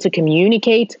able to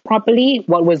communicate properly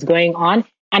what was going on,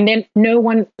 and then no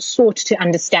one sought to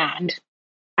understand.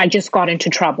 I just got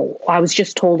into trouble. I was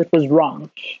just told it was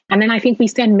wrong. And then I think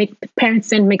parents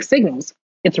send mixed signals.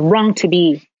 It's wrong to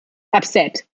be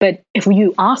upset. But if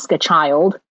you ask a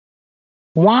child,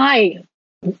 why?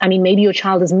 Maybe your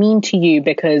child is mean to you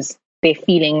because they're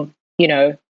feeling,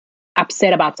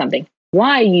 upset about something.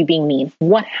 Why are you being mean?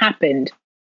 What happened,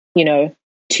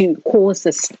 to cause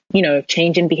this,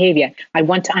 change in behavior? I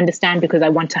want to understand because I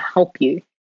want to help you.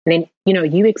 And then,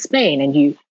 you explain, and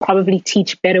you probably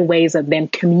teach better ways of them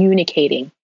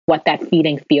communicating what that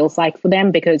feeling feels like for them,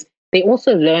 because they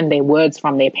also learn their words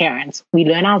from their parents. We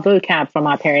learn our vocab from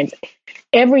our parents.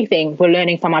 Everything we're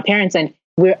learning from our parents, and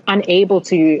we're unable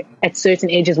to, at certain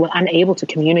ages, we're unable to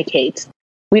communicate.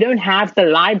 We don't have the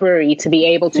library to be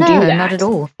able to do that. No, not at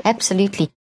all.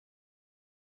 Absolutely.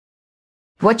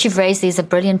 What you've raised there is a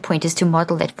brilliant point, is to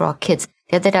model that for our kids.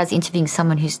 The other day I was interviewing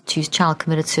someone whose child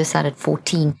committed suicide at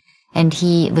 14, and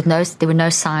there were no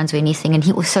signs or anything, and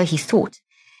he thought.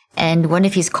 And one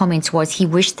of his comments was he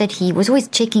wished that he was always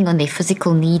checking on their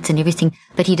physical needs and everything,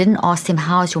 but he didn't ask them,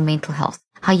 how's your mental health?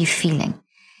 How are you feeling?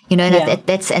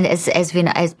 That's, and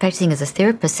as practicing as a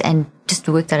therapist and just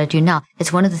the work that I do now,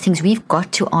 it's one of the things we've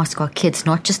got to ask our kids,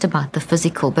 not just about the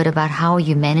physical, but about how are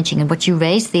you managing. And what you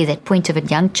raised there, that point of a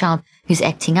young child who's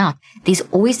acting out, there's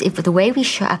always, if the way we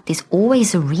show up, there's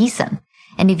always a reason.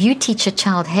 And if you teach a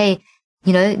child, hey,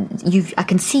 I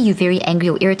can see you very angry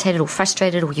or irritated or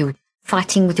frustrated, or you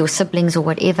fighting with your siblings or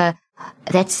whatever,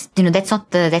 that's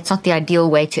not the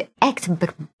ideal way to act,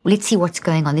 but let's see what's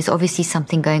going on. There's obviously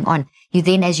something going on. You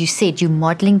then, as you said, you're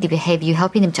modeling the behavior, you're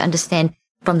helping them to understand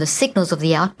from the signals of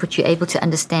the output, you're able to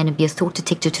understand and be a thought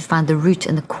detector to find the root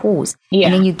and the cause. Yeah.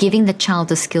 And then you're giving the child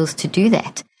the skills to do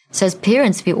that. So as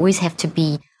parents, we always have to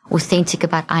be authentic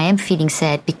about, I am feeling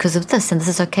sad because of this, and this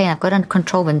is okay. I've got under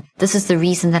control, and this is the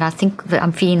reason that I think that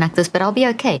I'm feeling like this, but I'll be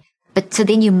okay. But so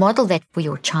then you model that for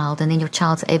your child, and then your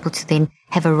child's able to then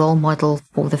have a role model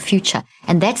for the future.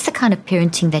 And that's the kind of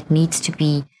parenting that needs to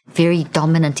be very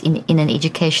dominant in an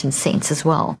education sense as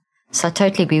well. So I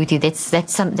totally agree with you.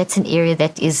 That's an area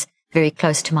that is very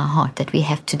close to my heart that we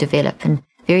have to develop, and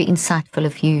very insightful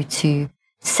of you to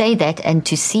say that and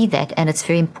to see that. And it's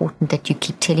very important that you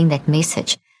keep telling that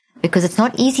message. because it's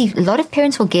not easy. A lot of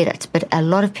parents will get it, but a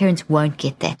lot of parents won't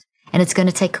get that. And it's going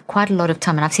to take quite a lot of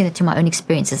time. And I've seen it through my own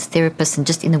experience as a therapist and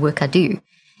just in the work I do,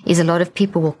 is a lot of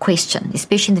people will question,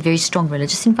 especially in the very strong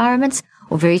religious environments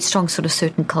or very strong sort of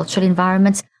certain cultural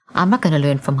environments. I'm not going to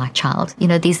learn from my child. You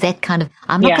know, there's that kind of,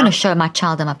 I'm not going to show my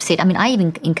child I'm upset. I mean, I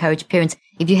even encourage parents,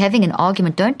 if you're having an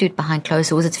argument, don't do it behind closed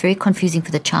doors. It's very confusing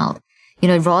for the child. You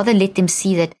know, rather let them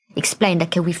see that, explain that,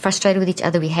 okay, we're frustrated with each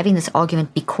other. We're having this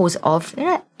argument because of, you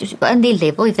know, on their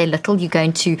level, if they're little, you're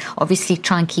going to obviously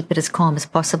try and keep it as calm as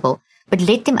possible. But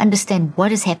let them understand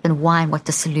what has happened, why, and what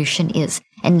the solution is,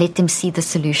 and let them see the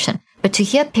solution. But to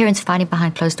hear parents fighting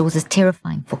behind closed doors is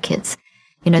terrifying for kids.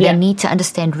 You know, they need to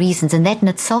understand reasons, and that in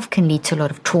itself can lead to a lot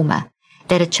of trauma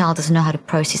that a child doesn't know how to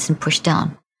process and push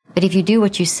down. But if you do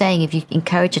what you're saying, if you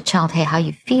encourage a child, hey, how are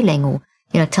you feeling? Or,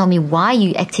 you know, tell me why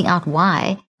you're acting out,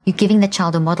 why, you're giving the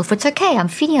child a model for, it's okay, I'm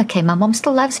feeling okay, my mom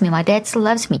still loves me, my dad still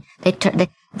loves me, they're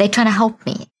trying to help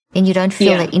me. Then you don't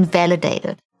feel that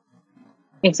invalidated.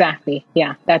 Exactly.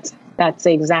 Yeah, that's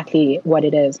exactly what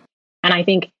it is. And I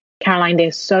think, Caroline,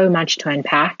 there's so much to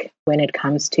unpack when it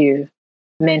comes to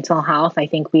mental health. I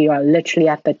think we are literally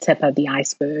at the tip of the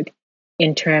iceberg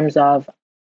in terms of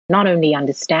not only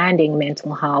understanding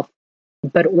mental health,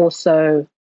 but also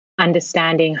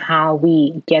understanding how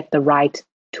we get the right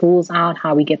tools out,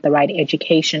 how we get the right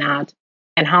education out,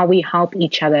 and how we help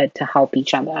each other to help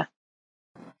each other.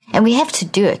 And we have to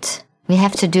do it. We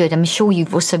have to do it. I'm sure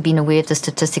you've also been aware of the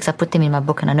statistics. I put them in my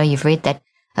book, and I know you've read that,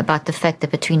 about the fact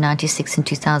that between 96 and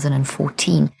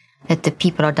 2014, that the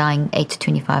people are dying 8 to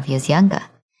 25 years younger.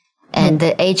 And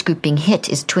the age group being hit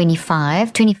is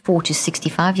 24 to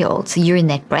 65-year-olds. So you're in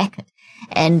that bracket.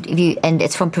 And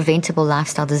it's from preventable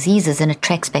lifestyle diseases, and it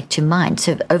tracks back to mind.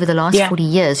 So over the last 40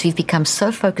 years, we've become so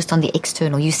focused on the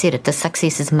external. You said it, the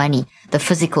success is money, the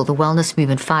physical, the wellness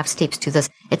movement, 5 steps to this.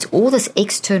 It's all this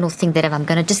external thing that if I'm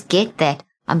going to just get that,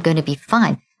 I'm going to be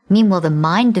fine. Meanwhile, the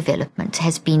mind development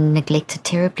has been neglected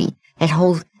terribly. That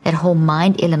whole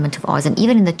mind element of ours. And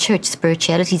even in the church,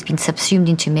 spirituality has been subsumed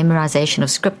into memorization of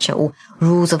scripture or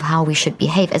rules of how we should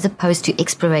behave, as opposed to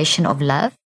exploration of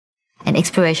love and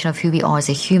exploration of who we are as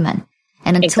a human.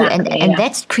 And until, and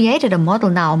that's created a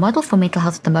model now, a model for mental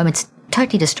health at the moment. It's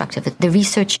totally destructive. The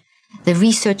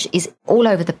research is all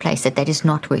over the place that is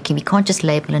not working. We can't just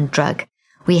label and drug.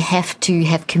 We have to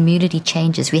have community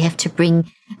changes. We have to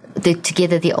bring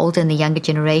together the older and the younger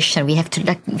generation. We have to,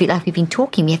 like we've been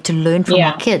talking, we have to learn from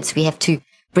our kids. We have to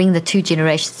bring the two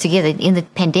generations together. In the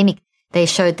pandemic, they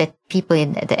showed that people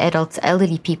the adults,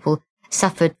 elderly people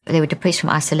they were depressed from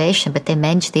isolation, but they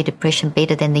managed their depression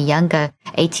better than the younger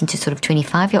 18 to sort of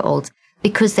 25-year-olds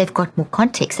because they've got more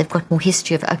context. They've got more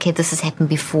history of, okay, this has happened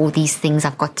before, these things,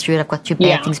 I've got through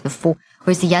bad things before.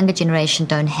 Whereas the younger generation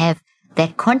don't have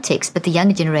that context, but the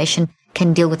younger generation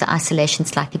can deal with the isolation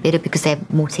slightly better because they're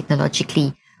more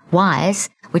technologically wise,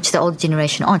 which the older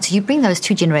generation aren't. So you bring those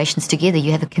two generations together,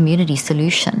 you have a community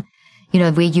solution, you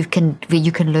know, where you can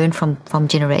learn from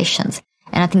generations.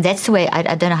 And I think that's the way,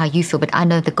 I don't know how you feel, but I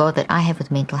know the goal that I have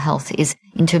with mental health is,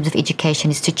 in terms of education,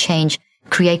 is to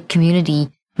create community,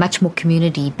 much more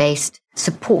community-based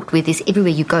support, where there's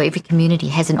everywhere you go, every community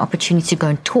has an opportunity to go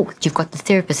and talk. You've got the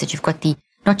therapist, that you've got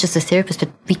not just the therapist, but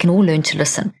we can all learn to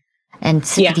listen and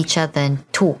sit with each other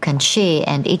and talk and share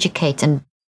and educate, and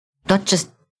not just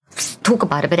talk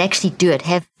about it, but actually do it.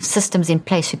 Have systems in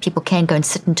place where people can go and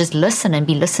sit and just listen and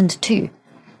be listened to.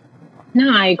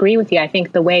 No, I agree with you. I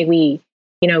think the way we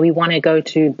want to go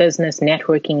to business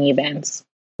networking events,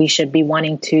 we should be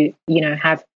wanting to,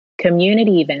 have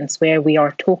community events where we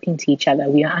are talking to each other,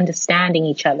 we are understanding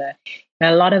each other.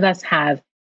 And a lot of us have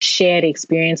shared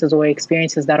experiences or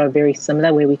experiences that are very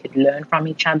similar where we could learn from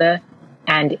each other.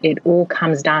 And it all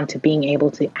comes down to being able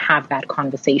to have that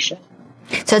conversation.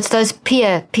 So it's those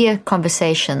peer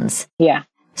conversations. Yeah.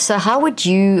 So how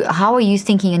are you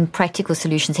thinking in practical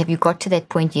solutions? Have you got to that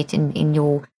point yet in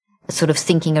your sort of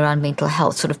thinking around mental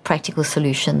health, sort of practical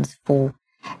solutions for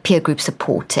peer group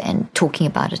support and talking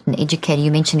about it and educating?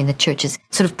 You mentioned in the churches,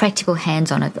 sort of practical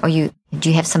hands on it. Do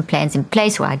you have some plans in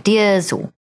place or ideas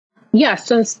or? Yeah,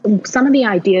 so some of the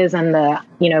ideas and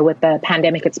with the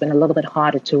pandemic, it's been a little bit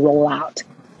harder to roll out.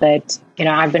 But,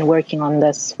 I've been working on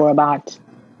this for about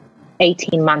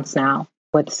 18 months now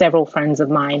with several friends of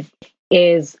mine,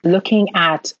 is looking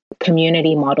at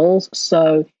community models.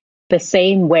 So the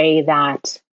same way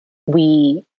that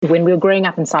when we were growing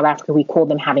up in South Africa, we called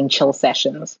them having chill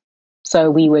sessions.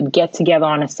 So we would get together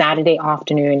on a Saturday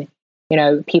afternoon,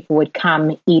 people would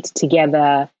come, eat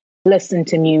together, listen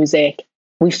to music.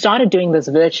 We've started doing this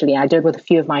virtually. I did with a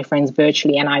few of my friends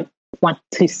virtually, and I want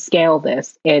to scale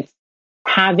this. It's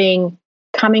coming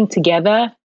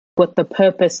together with the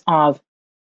purpose of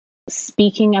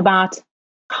speaking about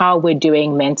how we're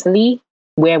doing mentally,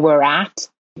 where we're at,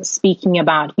 speaking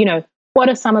about, what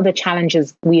are some of the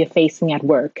challenges we are facing at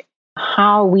work?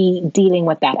 How are we dealing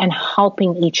with that and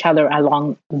helping each other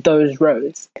along those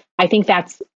roads? I think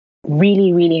that's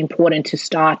really, really important to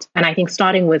start. And I think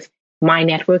starting with my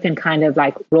network and kind of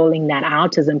like rolling that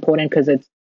out is important, because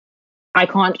I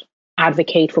can't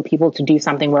advocate for people to do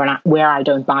something where I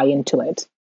don't buy into it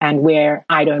and where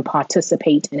I don't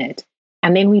participate in it.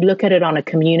 And then we look at it on a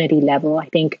community level. I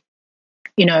think,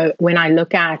 when I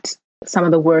look at some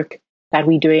of the work that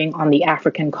we're doing on the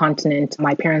African continent,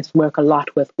 my parents work a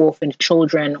lot with orphaned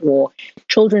children or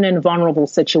children in vulnerable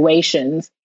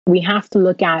situations. We have to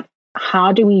look at,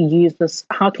 how do we use this?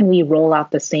 How can we roll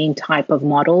out the same type of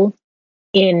model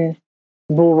in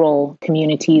rural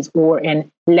communities or in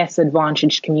less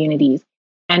advantaged communities?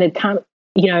 And it can,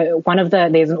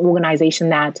 there's an organization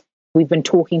that we've been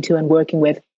talking to and working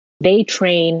with. They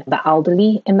train the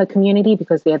elderly in the community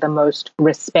because they're the most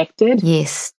respected.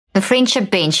 Yes. The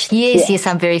Friendship Bench. Yes,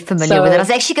 I'm very familiar with it. I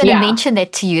was actually going to mention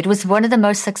that to you. It was one of the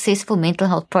most successful mental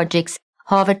health projects.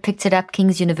 Harvard picked it up,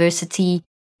 King's University,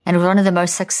 and it was one of the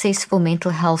most successful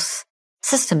mental health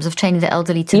systems of training the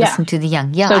elderly to listen to the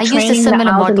young. Yeah, so I used a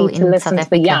similar model in South Africa.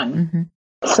 The young. Mm-hmm.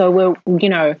 So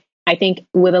I think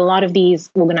with a lot of these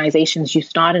organizations, you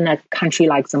start in a country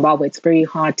like Zimbabwe, it's very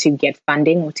hard to get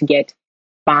funding or to get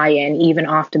buy-in, even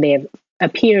after they've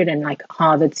appeared in like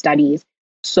Harvard studies.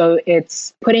 So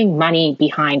it's putting money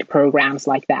behind programs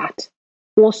like that.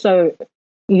 Also,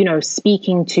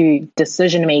 speaking to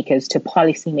decision makers, to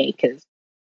policymakers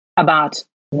about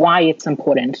why it's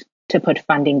important to put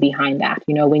funding behind that.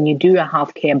 When you do a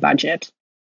healthcare budget,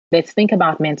 let's think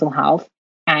about mental health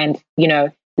and,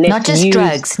 let's not just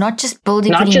drugs, not just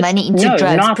putting money into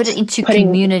drugs, put it into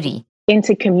community.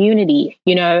 Into community.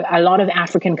 A lot of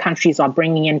African countries are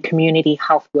bringing in community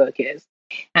health workers.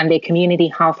 And their community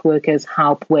health workers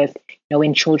help with,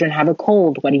 when children have a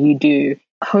cold, what do you do?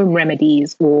 Home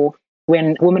remedies, or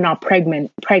when women are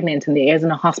pregnant and there isn't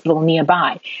a hospital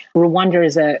nearby. Rwanda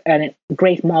is a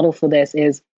great model for this.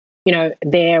 Is,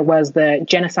 there was the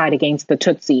genocide against the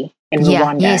Tutsi in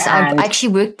Rwanda. Yes, I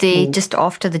actually worked there just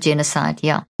after the genocide.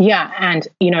 Yeah. Yeah.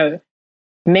 And,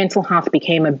 mental health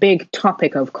became a big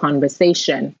topic of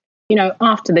conversation,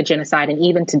 after the genocide and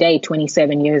even today,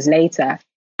 27 years later.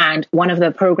 And one of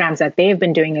the programs that they've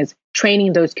been doing is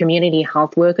training those community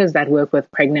health workers that work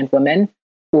with pregnant women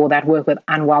or that work with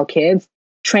unwell kids,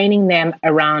 training them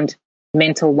around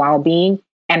mental well-being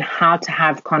and how to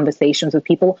have conversations with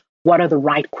people. What are the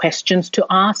right questions to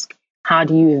ask? How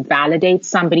do you validate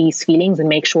somebody's feelings and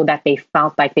make sure that they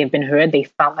felt like they've been heard, they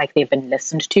felt like they've been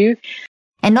listened to?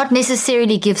 And not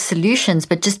necessarily give solutions,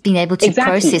 but just being able to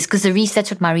process. Because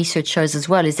that's what my research shows as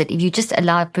well, is that if you just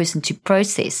allow a person to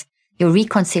process, your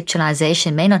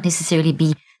reconceptualization may not necessarily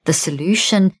be the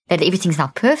solution, that everything's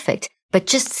now perfect, but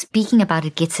just speaking about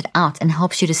it gets it out and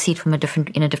helps you to see it in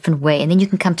a different way. And then you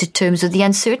can come to terms with the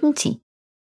uncertainty.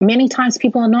 Many times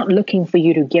people are not looking for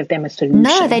you to give them a solution.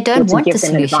 No, they don't want the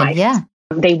solution. Yeah.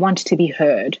 They want to be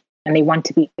heard and they want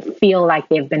to feel like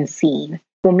they've been seen.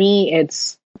 For me,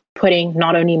 it's putting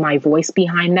not only my voice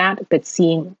behind that, but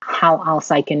seeing how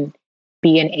else I can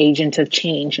be an agent of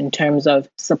change in terms of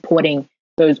supporting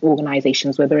those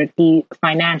organizations, whether it be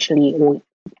financially or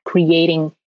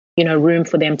creating, room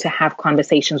for them to have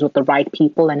conversations with the right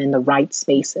people and in the right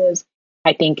spaces.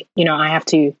 I think, I have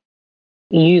to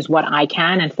use what I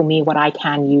can. And for me, what I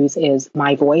can use is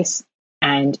my voice.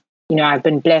 And, I've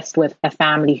been blessed with a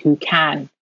family who can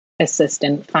assist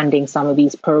in funding some of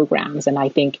these programs. And I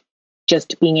think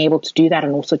just being able to do that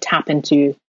and also tap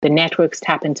into the networks,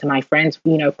 tap into my friends,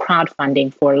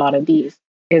 crowdfunding for a lot of these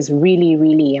is really,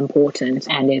 really important.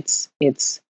 And it's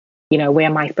where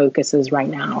my focus is right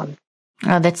now.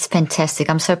 Oh, that's fantastic.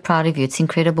 I'm so proud of you. It's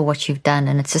incredible what you've done.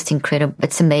 And it's just incredible.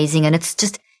 It's amazing. And it's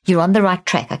just, you're on the right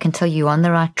track. I can tell you're on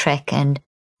the right track. And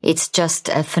it's just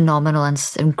phenomenal and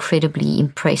incredibly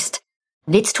impressed.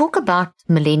 Let's talk about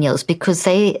millennials, because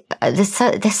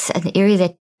that's an area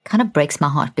that kind of breaks my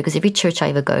heart, because every church I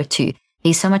ever go to,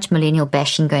 there's so much millennial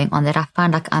bashing going on that I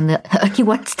find like I'm the only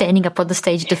one standing up on the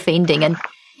stage defending. And,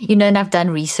 and I've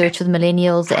done research with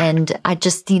millennials, and I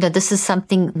just, this is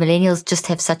something, millennials just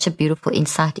have such a beautiful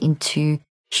insight into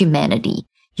humanity.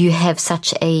 You have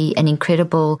such an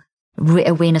incredible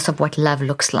awareness of what love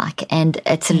looks like. And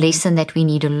it's a lesson that we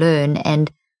need to learn.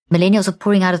 And millennials are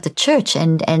pouring out of the church,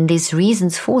 and there's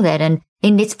reasons for that. And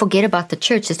then let's forget about the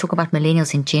church. Let's talk about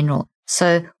millennials in general.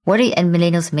 So and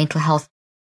millennials mental health?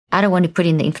 I don't want to put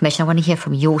in the information. I want to hear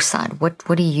from your side.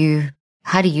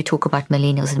 How do you talk about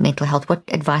millennials and mental health? What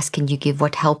advice can you give?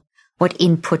 What help? What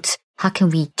input? How can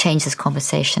we change this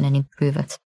conversation and improve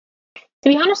it? To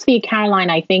be honest with you, Caroline,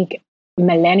 I think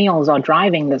millennials are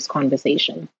driving this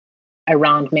conversation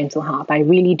around mental health. I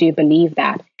really do believe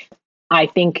that. I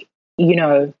think,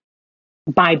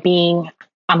 by being,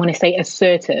 I'm going to say,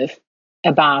 assertive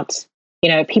about,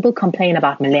 people complain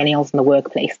about millennials in the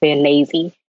workplace. They're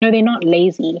lazy. No, they're not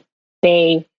lazy.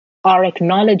 They are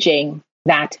acknowledging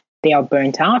that they are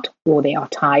burnt out or they are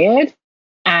tired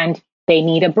and they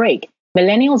need a break.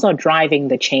 Millennials are driving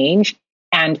the change.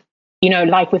 And,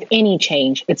 like with any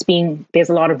change, there's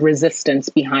a lot of resistance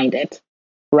behind it,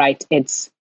 right?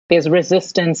 There's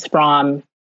resistance from,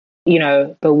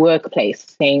 the workplace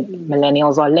saying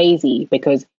millennials are lazy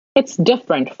because it's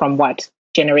different from what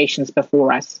generations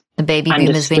before us the baby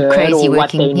boomers went crazy or working.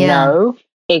 What they know.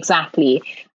 Exactly.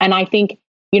 And I think,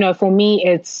 for me,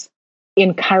 it's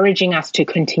encouraging us to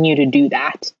continue to do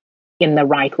that in the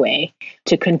right way,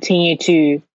 to continue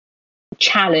to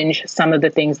challenge some of the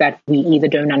things that we either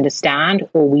don't understand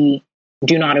or we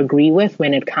do not agree with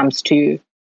when it comes to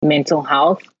mental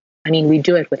health. I mean, we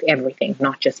do it with everything,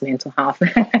 not just mental health.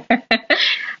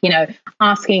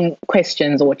 Asking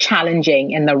questions or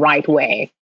challenging in the right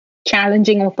way,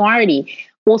 challenging authority.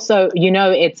 Also,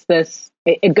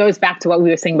 it goes back to what we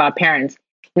were saying about parents.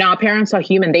 Now, parents are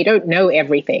human. They don't know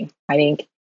everything. I think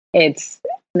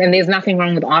and there's nothing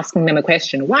wrong with asking them a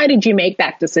question. Why did you make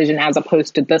that decision as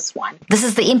opposed to this one? This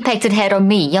is the impact it had on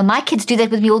me. Yeah, my kids do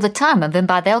that with me all the time. And then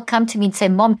they'll come to me and say,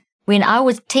 Mom, when I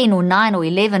was 10 or 9 or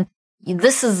 11,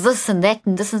 this is this and that,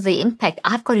 and this is the impact.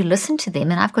 I've got to listen to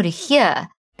them and I've got to hear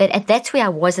that. That's where I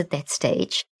was at that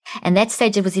stage. And that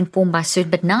stage it was informed by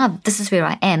certain, but now this is where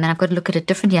I am and I've got to look at it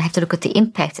differently. I have to look at the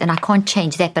impact and I can't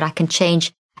change that, but I can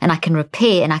change and I can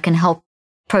repair and I can help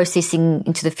processing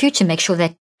into the future, make sure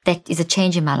that is a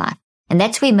change in my life. And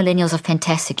that's where millennials are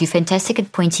fantastic. You're fantastic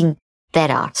at pointing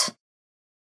that out.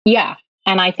 Yeah.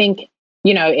 And I think,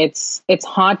 it's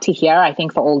hard to hear, I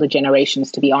think, for older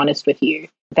generations, to be honest with you,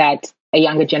 that a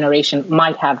younger generation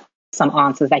might have some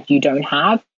answers that you don't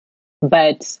have.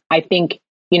 But I think,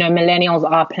 millennials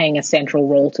are playing a central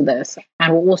role to this.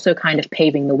 And we're also kind of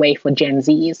paving the way for Gen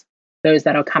Zs, those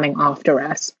that are coming after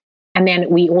us. And then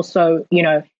we also,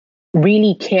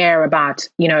 really care about,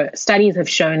 studies have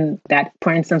shown that,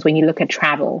 for instance, when you look at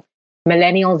travel,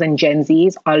 millennials and Gen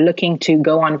Zs are looking to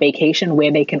go on vacation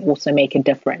where they can also make a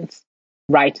difference,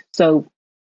 right? So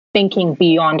thinking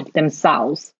beyond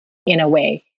themselves in a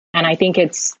way. And I think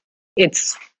it's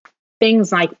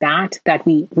things like that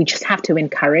we just have to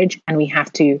encourage, and we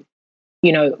have to,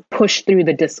 push through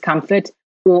the discomfort,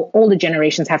 or all the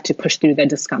generations have to push through the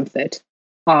discomfort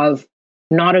of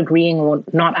not agreeing or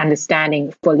not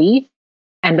understanding fully,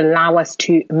 and allow us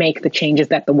to make the changes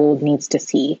that the world needs to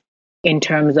see in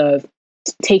terms of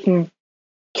taking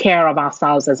care of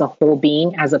ourselves as a whole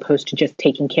being, as opposed to just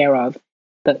taking care of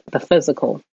the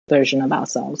physical version of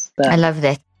ourselves. I love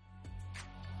that.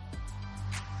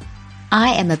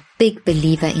 I am a big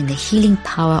believer in the healing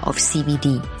power of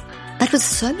CBD. But with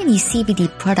so many CBD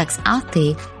products out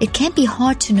there, it can be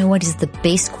hard to know what is the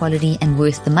best quality and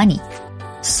worth the money.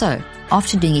 So,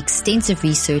 after doing extensive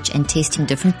research and testing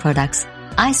different products,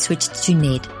 I switched to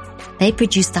Ned. They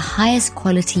produce the highest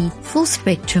quality,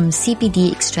 full-spectrum CBD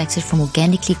extracted from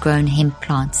organically grown hemp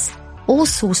plants, all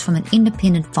sourced from an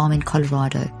independent farm in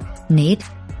Colorado. Ned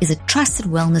is a trusted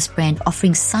wellness brand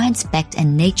offering science-backed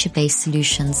and nature-based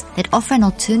solutions that offer an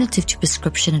alternative to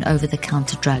prescription and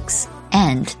over-the-counter drugs.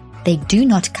 And they do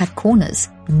not cut corners,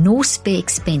 nor spare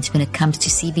expense when it comes to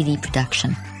CBD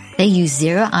production. They use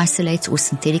zero isolates or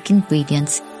synthetic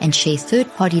ingredients and share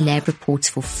third-party lab reports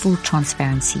for full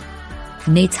transparency.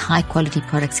 Ned's high-quality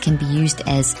products can be used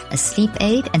as a sleep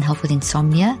aid and help with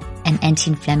insomnia, an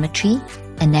anti-inflammatory,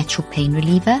 a natural pain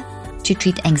reliever, to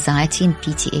treat anxiety and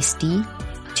PTSD,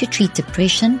 to treat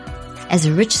depression, as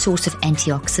a rich source of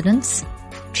antioxidants,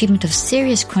 treatment of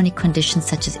serious chronic conditions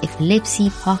such as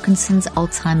epilepsy, Parkinson's,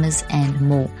 Alzheimer's, and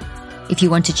more. If you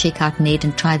want to check out Ned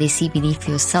and try their CBD for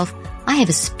yourself, I have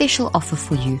a special offer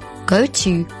for you. Go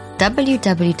to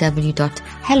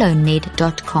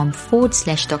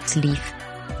www.helloned.com/Dr. Leaf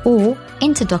or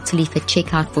enter Dr. Leaf at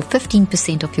checkout for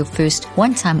 15% off your first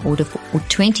one-time order or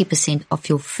 20% off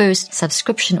your first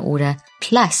subscription order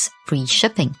plus free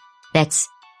shipping. That's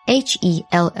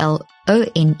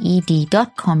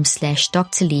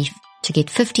HELLONED.com/Dr. Leaf to get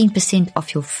 15%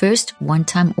 off your first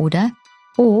one-time order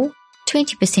or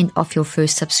 20% off your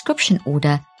first subscription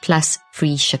order plus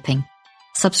free shipping.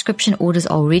 Subscription orders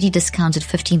are already discounted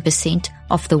 15%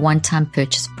 off the one-time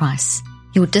purchase price.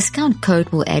 Your discount code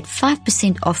will add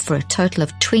 5% off for a total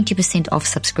of 20% off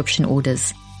subscription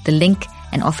orders. The link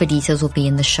and offer details will be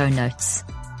in the show notes.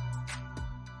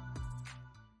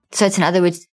 So it's, in other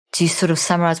words, to sort of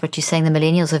summarize what you're saying, the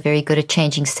millennials are very good at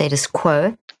changing status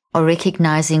quo, or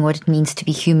recognizing what it means to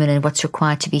be human and what's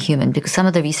required to be human. Because some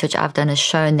of the research I've done has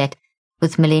shown that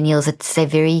with millennials, they're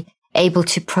very able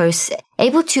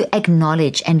to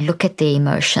acknowledge and look at their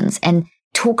emotions and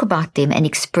talk about them and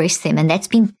express them. And that's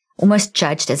been almost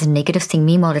judged as a negative thing.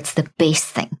 Meanwhile, it's the best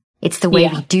thing. It's the way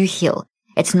we do heal.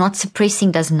 It's not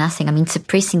suppressing does nothing. I mean,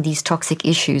 suppressing these toxic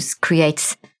issues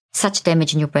creates such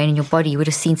damage in your brain and your body. You would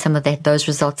have seen some of those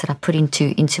results that I put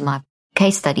into my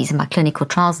case studies and my clinical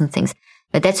trials and things.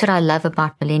 But that's what I love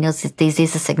about millennials, is there's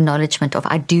this acknowledgement of,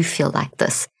 I do feel like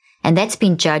this. And that's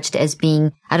been judged as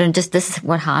being, this is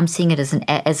how I'm seeing it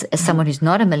as someone who's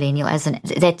not a millennial,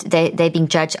 they're being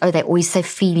judged. Oh, they always say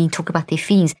talk about their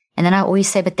feelings. And then I always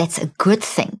say, but that's a good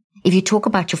thing. If you talk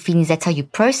about your feelings, that's how you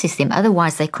process them.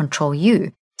 Otherwise, they control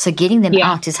you. So getting them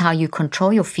out is how you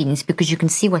control your feelings, because you can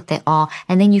see what they are,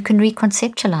 and then you can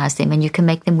reconceptualize them and you can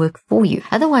make them work for you.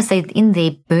 Otherwise, they're in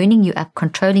there burning you up,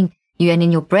 controlling you, and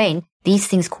in your brain, these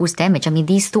things cause damage. I mean,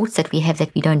 these thoughts that we have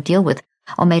that we don't deal with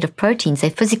are made of proteins.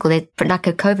 They're physical. They're like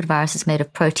a COVID virus is made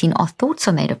of protein. Our thoughts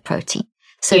are made of protein.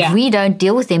 So if we don't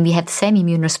deal with them, we have the same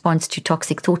immune response to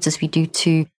toxic thoughts as we do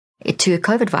to a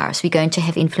COVID virus. We're going to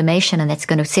have inflammation, and that's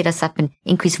going to set us up and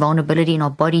increase vulnerability in our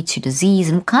body to disease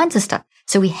and all kinds of stuff.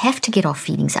 So we have to get our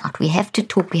feelings out. We have to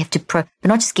talk. We have to but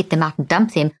not just get them out and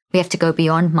dump them. We have to go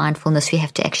beyond mindfulness. We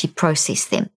have to actually process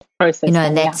them.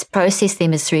 Process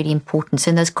them is really important. So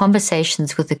in those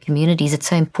conversations with the communities, it's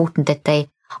so important that they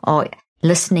are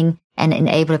listening and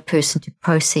enable a person to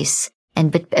process.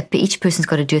 But each person's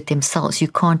got to do it themselves. You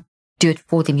can't do it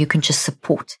for them. You can just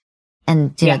support.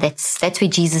 And you know, that's where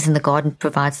Jesus in the garden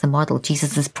provides the model.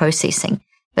 Jesus is processing,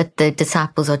 but the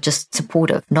disciples are just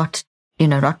supportive, not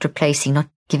replacing, not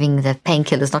giving the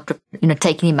painkillers, not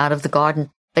taking him out of the garden,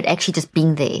 but actually just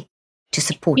being there to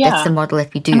support. That's the model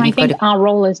that we do. And I think our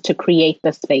role is to create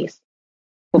the space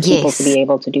for people to be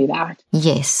able to do that.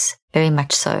 Yes, very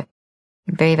much so.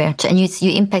 Very, very much. And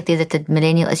you impact there that the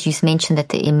millennial, as you mentioned, that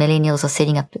the millennials are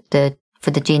setting up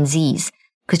for the Gen Zs,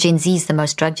 because Gen Z is the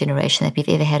most drug generation that we've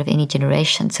ever had of any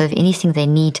generation. So if anything, they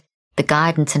need the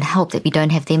guidance and help, that we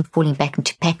don't have them falling back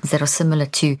into patterns that are similar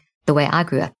to the way I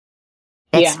grew up.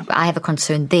 I have a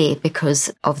concern there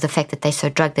because of the fact that they're so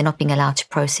drugged, they're not being allowed to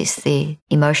process their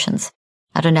emotions.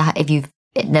 I don't know if you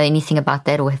know anything about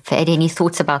that or have had any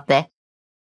thoughts about that.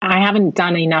 I haven't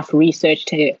done enough research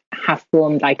to have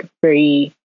formed like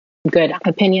very good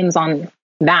opinions on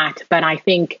that. But I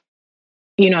think,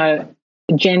 Gen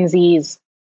Zs,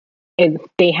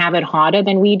 they have it harder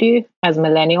than we do as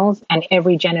millennials, and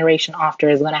every generation after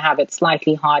is going to have it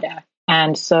slightly harder.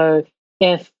 And so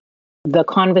if the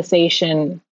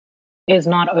conversation is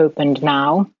not opened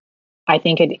now, I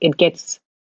think it gets,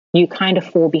 you kind of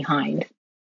fall behind.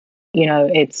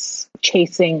 It's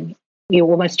you're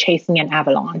almost chasing an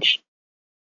avalanche,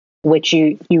 which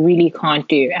you really can't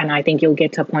do. And I think you'll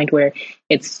get to a point where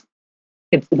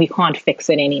we can't fix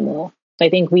it anymore. So I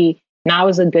think now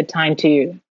is a good time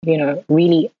to,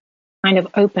 really kind of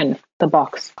open the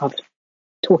box of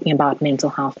talking about mental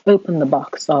health, open the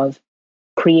box of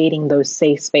creating those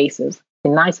safe spaces.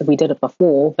 It'd be nice if we did it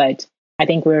before, but I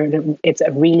think it's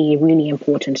a really, really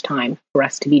important time for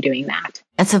us to be doing that.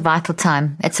 It's a vital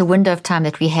time. It's a window of time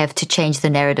that we have to change the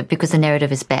narrative, because the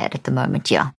narrative is bad at the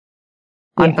moment,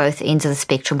 on both ends of the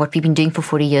spectrum. What we've been doing for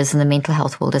 40 years in the mental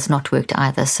health world has not worked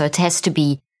either. So it has to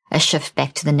be a shift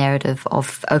back to the narrative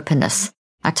of openness.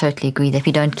 I totally agree that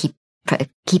we don't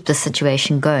keep the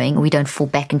situation going, we don't fall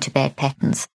back into bad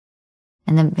patterns.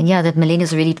 And then, the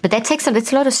millennials are really, but it's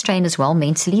a lot of strain as well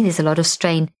mentally. There's a lot of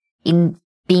strain in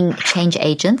being change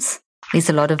agents. There's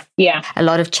a lot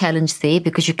of challenge there,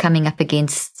 because you're coming up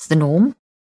against the norm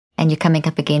and you're coming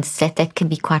up against that can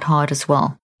be quite hard as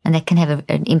well. And that can have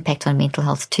an impact on mental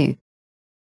health too.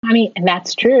 I mean,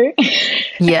 that's true.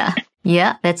 But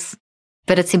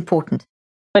it's important.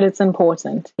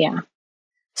 Yeah.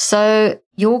 So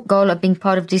your goal of being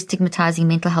part of destigmatizing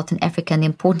mental health in Africa and the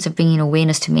importance of bringing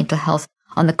awareness to mental health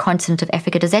on the continent of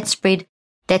Africa, does that spread?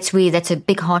 That's a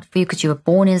big heart for you, because you were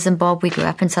born in Zimbabwe, grew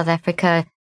up in South Africa,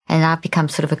 and now become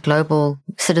sort of a global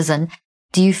citizen.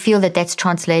 Do you feel that that's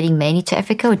translating mainly to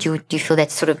Africa, or do you feel that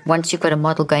sort of once you've got a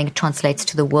model going, it translates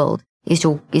to the world? Is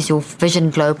your vision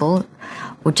global,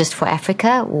 or just for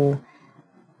Africa, or?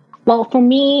 Well, for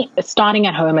me, starting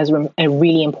at home is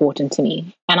really important to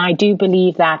me. And I do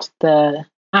believe that the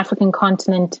African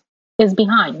continent is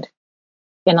behind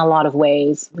in a lot of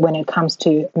ways when it comes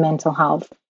to mental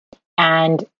health.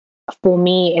 And for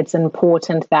me, it's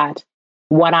important that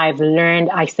what I've learned,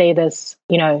 I say this,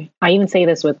 I even say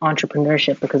this with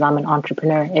entrepreneurship, because I'm an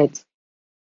entrepreneur.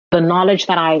 the knowledge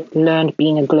that I learned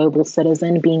being a global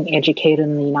citizen, being educated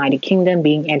in the United Kingdom,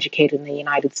 being educated in the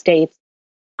United States,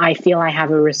 I feel I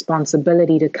have a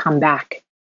responsibility to come back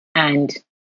and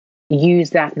use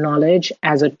that knowledge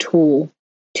as a tool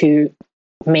to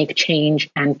make change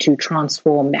and to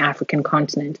transform the African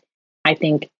continent. I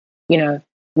think,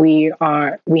 we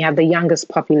have the youngest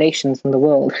populations in the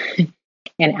world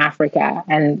in Africa,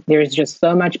 and there's just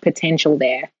so much potential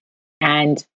there.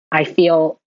 And I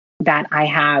feel that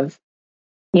I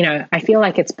feel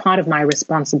like it's part of my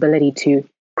responsibility to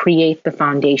create the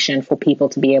foundation for people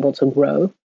to be able to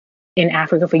grow in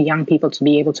Africa, for young people to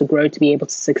be able to grow, to be able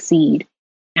to succeed.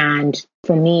 And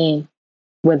for me,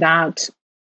 without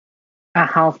a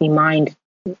healthy mind,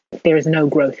 there's no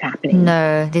growth happening.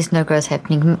 No, there's no growth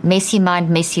happening. Messy mind,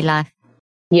 messy life.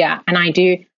 Yeah. And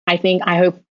I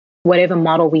hope whatever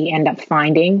model we end up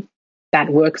finding that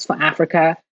works for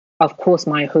Africa, of course,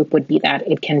 my hope would be that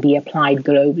it can be applied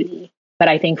globally. But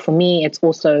I think for me, it's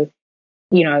also,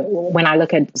 when I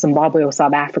look at Zimbabwe or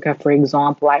South Africa, for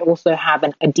example, I also have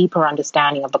a deeper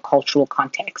understanding of the cultural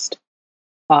context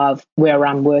of where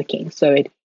I'm working. So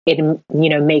it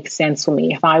makes sense for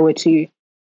me. If I were to,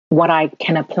 what I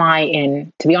can apply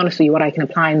to be honest with you, what I can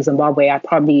apply in Zimbabwe, I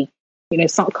probably,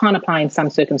 can't apply in some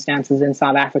circumstances in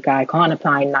South Africa. I can't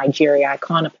apply in Nigeria. I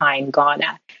can't apply in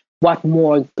Ghana. What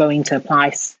more going to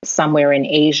apply somewhere in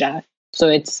Asia? So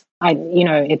we're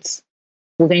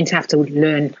going to have to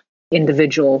learn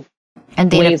individual and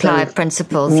then apply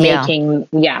principles, making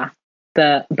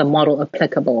the model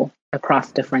applicable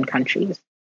across different countries.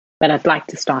 But I'd like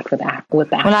to start with that.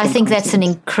 Well, I think that's an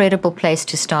incredible place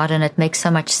to start, and it makes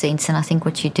so much sense. And I think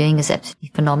what you're doing is absolutely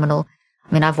phenomenal.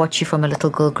 I mean, I've watched you from a little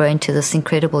girl grow into this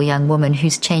incredible young woman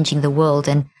who's changing the world.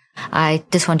 And I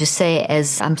just want to say,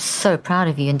 as I'm so proud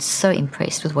of you and so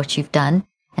impressed with what you've done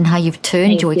and how you've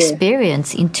turned your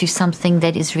experience into something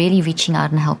that is really reaching out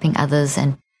and helping others.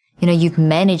 And, you've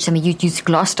managed, you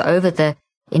glossed over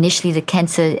initially the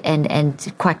cancer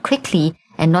and quite quickly,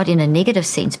 and not in a negative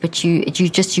sense, but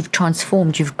you've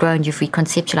transformed, you've grown, you've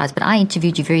reconceptualized. But I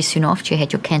interviewed you very soon after you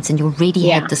had your cancer, and you already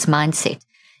had this mindset.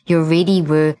 You already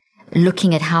were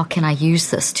looking at how can I use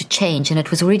this to change, and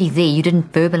it was already there. You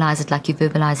didn't verbalize it like you're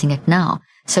verbalizing it now.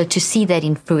 So to see that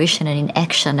in fruition and in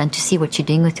action, and to see what you're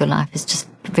doing with your life is just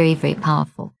very, very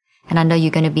powerful. And I know you're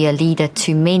going to be a leader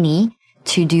to many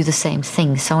to do the same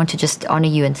thing. So I want to just honor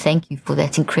you and thank you for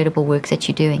that incredible work that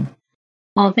you're doing.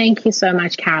 Well, thank you so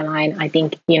much, Caroline. I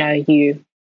think, you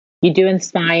do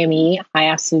inspire me. I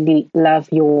absolutely love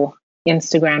your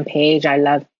Instagram page. I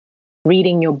love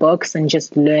reading your books and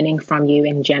just learning from you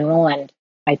in general. And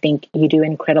I think you do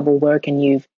incredible work, and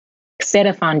you've set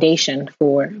a foundation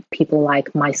for people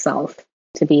like myself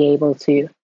to be able to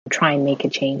try and make a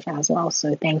change as well.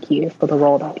 So thank you for the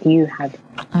role that you have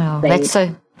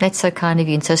played. That's so kind of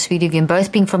you and so sweet of you. And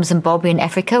both being from Zimbabwe and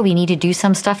Africa, we need to do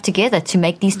some stuff together to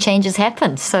make these changes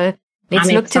happen. So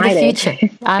let's look to the future.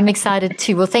 I'm excited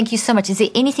too. Well, thank you so much. Is there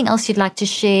anything else you'd like to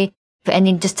share? And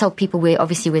then just tell people where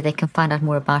they can find out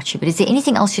more about you. But is there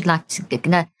anything else you'd like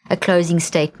to, a closing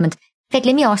statement? In fact,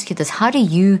 let me ask you this. How do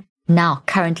you now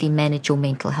currently manage your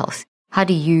mental health?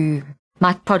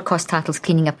 My podcast title is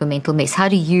Cleaning Up Your Mental Mess. How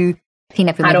do you clean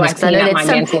up your mental mess? How do I clean up my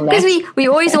mental mess? Because we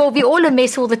all a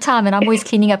mess all the time, and I'm always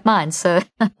cleaning up mine. So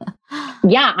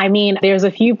yeah, there's a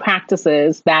few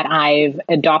practices that I've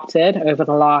adopted over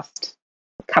the last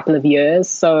couple of years.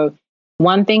 So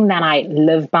one thing that I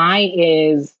live by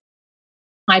is,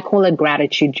 I call it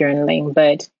gratitude journaling,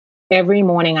 but every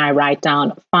morning I write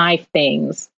down 5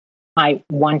 things I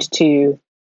want to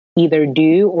either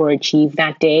do or achieve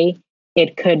that day.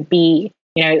 It could be,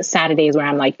 Saturdays where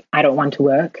I'm like, I don't want to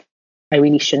work. I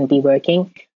really shouldn't be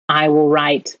working. I will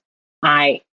write,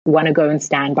 I want to go and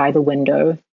stand by the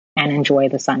window and enjoy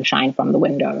the sunshine from the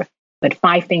window. But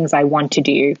 5 things I want to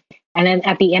do. And then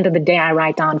at the end of the day, I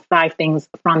write down 5 things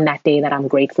from that day that I'm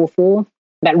grateful for.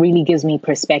 That really gives me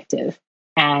perspective.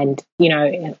 And,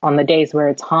 on the days where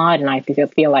it's hard and I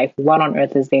feel like, what on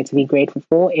earth is there to be grateful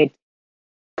for? It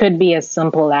could be as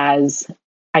simple as,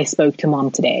 I spoke to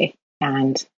mom today,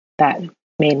 and that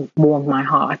warmed my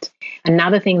heart.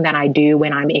 Another thing that I do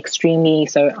when I'm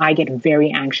so I get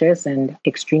very anxious and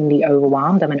extremely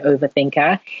overwhelmed, I'm an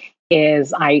overthinker,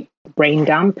 is I brain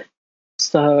dump.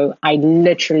 So I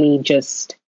literally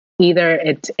just, either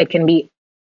it can be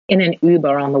in an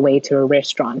Uber on the way to a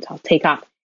restaurant. I'll take up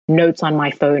notes on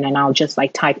my phone and I'll just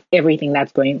type everything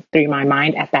that's going through my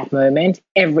mind at that moment,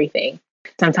 everything.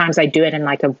 Sometimes I do it in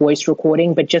a voice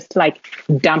recording, but just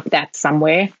dump that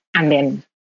somewhere and then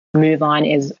move on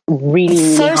is really,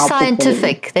 really so helpful.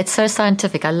 Scientific. That's so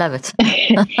scientific. I love it.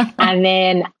 And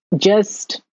then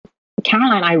just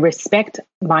Caroline, I respect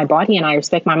my body and I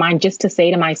respect my mind just to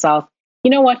say to myself,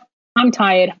 you know what? I'm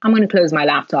tired. I'm going to close my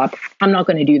laptop. I'm not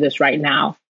going to do this right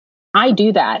now. I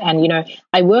do that. And,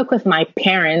 I work with my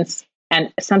parents,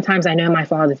 and sometimes I know my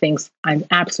father thinks I'm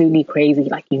absolutely crazy.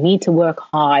 Like, you need to work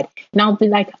hard. And I'll be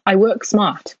like, I work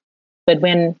smart. But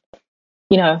when,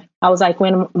 I was like,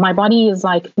 when my body is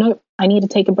like, no, I need to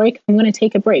take a break, I'm going to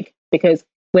take a break. Because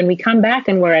when we come back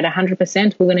and we're at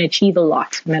 100%, we're going to achieve a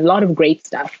lot and a lot of great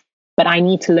stuff. But I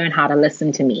need to learn how to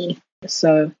listen to me.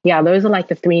 So yeah, those are like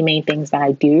the three main things that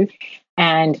I do.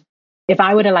 And if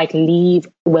I were to like leave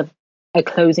with a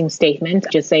closing statement,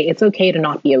 just say it's okay to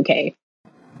not be okay.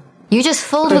 You're just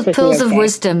filled with pearls of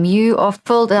wisdom. You are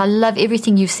filled. I love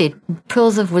everything you've said.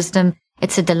 Pearls of wisdom.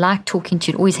 It's a delight talking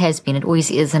to you. It always has been. It always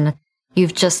is. And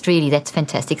you've just really, that's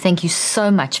fantastic. Thank you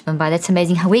so much, Vimbai. That's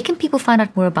amazing. Where can people find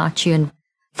out more about you and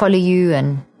follow you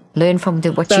and learn from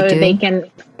what you're doing? So they can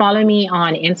follow me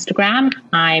on Instagram.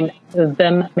 I'm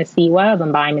Vimbai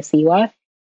Masiwa.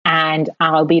 And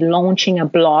I'll be launching a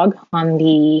blog on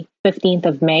the 15th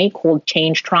of May called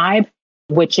Change Tribe,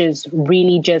 which is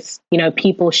really just,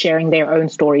 people sharing their own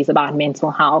stories about mental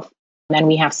health. And then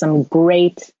we have some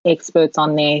great experts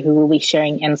on there who will be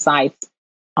sharing insights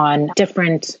on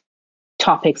different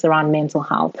topics around mental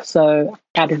health. So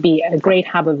that would be a great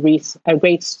hub of a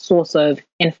great source of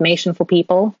information for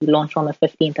people. We launch on the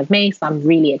 15th of May, so I'm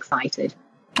really excited.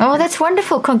 Oh, that's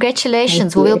wonderful.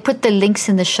 Congratulations. Well, we'll put the links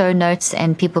in the show notes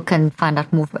and people can find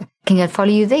out more, can go follow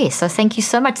you there. So thank you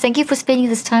so much. Thank you for spending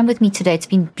this time with me today. It's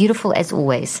been beautiful as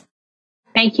always.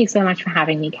 Thank you so much for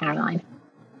having me, Caroline.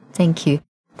 Thank you.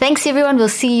 Thanks, everyone. We'll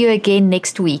see you again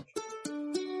next week.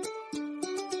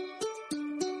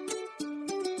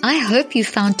 I hope you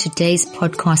found today's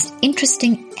podcast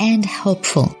interesting and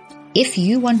helpful. If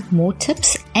you want more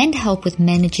tips and help with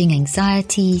managing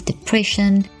anxiety,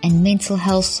 depression, and mental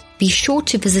health, be sure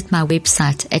to visit my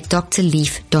website at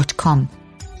drleaf.com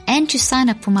and to sign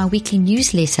up for my weekly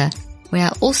newsletter, where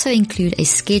I also include a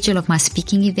schedule of my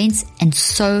speaking events and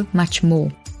so much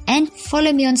more. And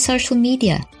follow me on social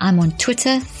media. I'm on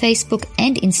Twitter, Facebook,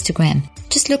 and Instagram.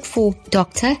 Just look for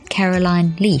Dr.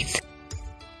 Caroline Leaf.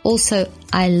 Also,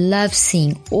 I love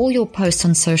seeing all your posts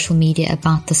on social media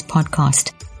about this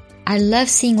podcast. I love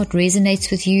seeing what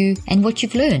resonates with you and what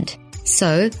you've learned.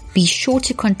 So be sure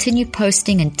to continue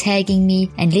posting and tagging me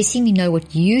and letting me know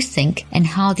what you think and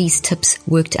how these tips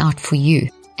worked out for you.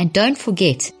 And don't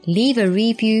forget, leave a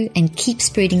review and keep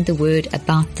spreading the word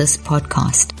about this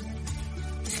podcast.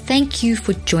 Thank you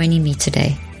for joining me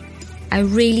today. I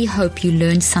really hope you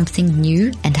learned something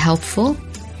new and helpful.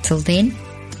 Till then,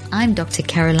 I'm Dr.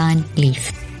 Caroline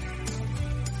Leaf.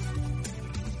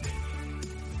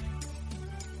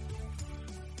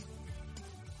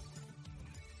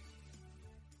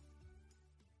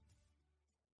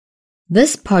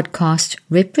 This podcast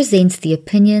represents the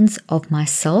opinions of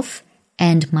myself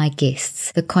and my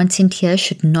guests. The content here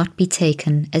should not be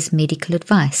taken as medical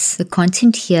advice. The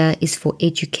content here is for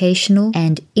educational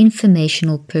and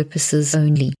informational purposes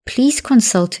only. Please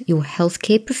consult your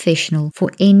healthcare professional for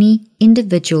any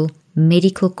individual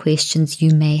medical questions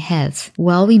you may have.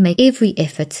 While we make every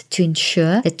effort to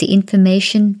ensure that the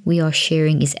information we are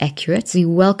sharing is accurate, we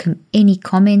welcome any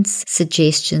comments,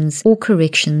 suggestions, or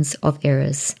corrections of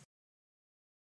errors.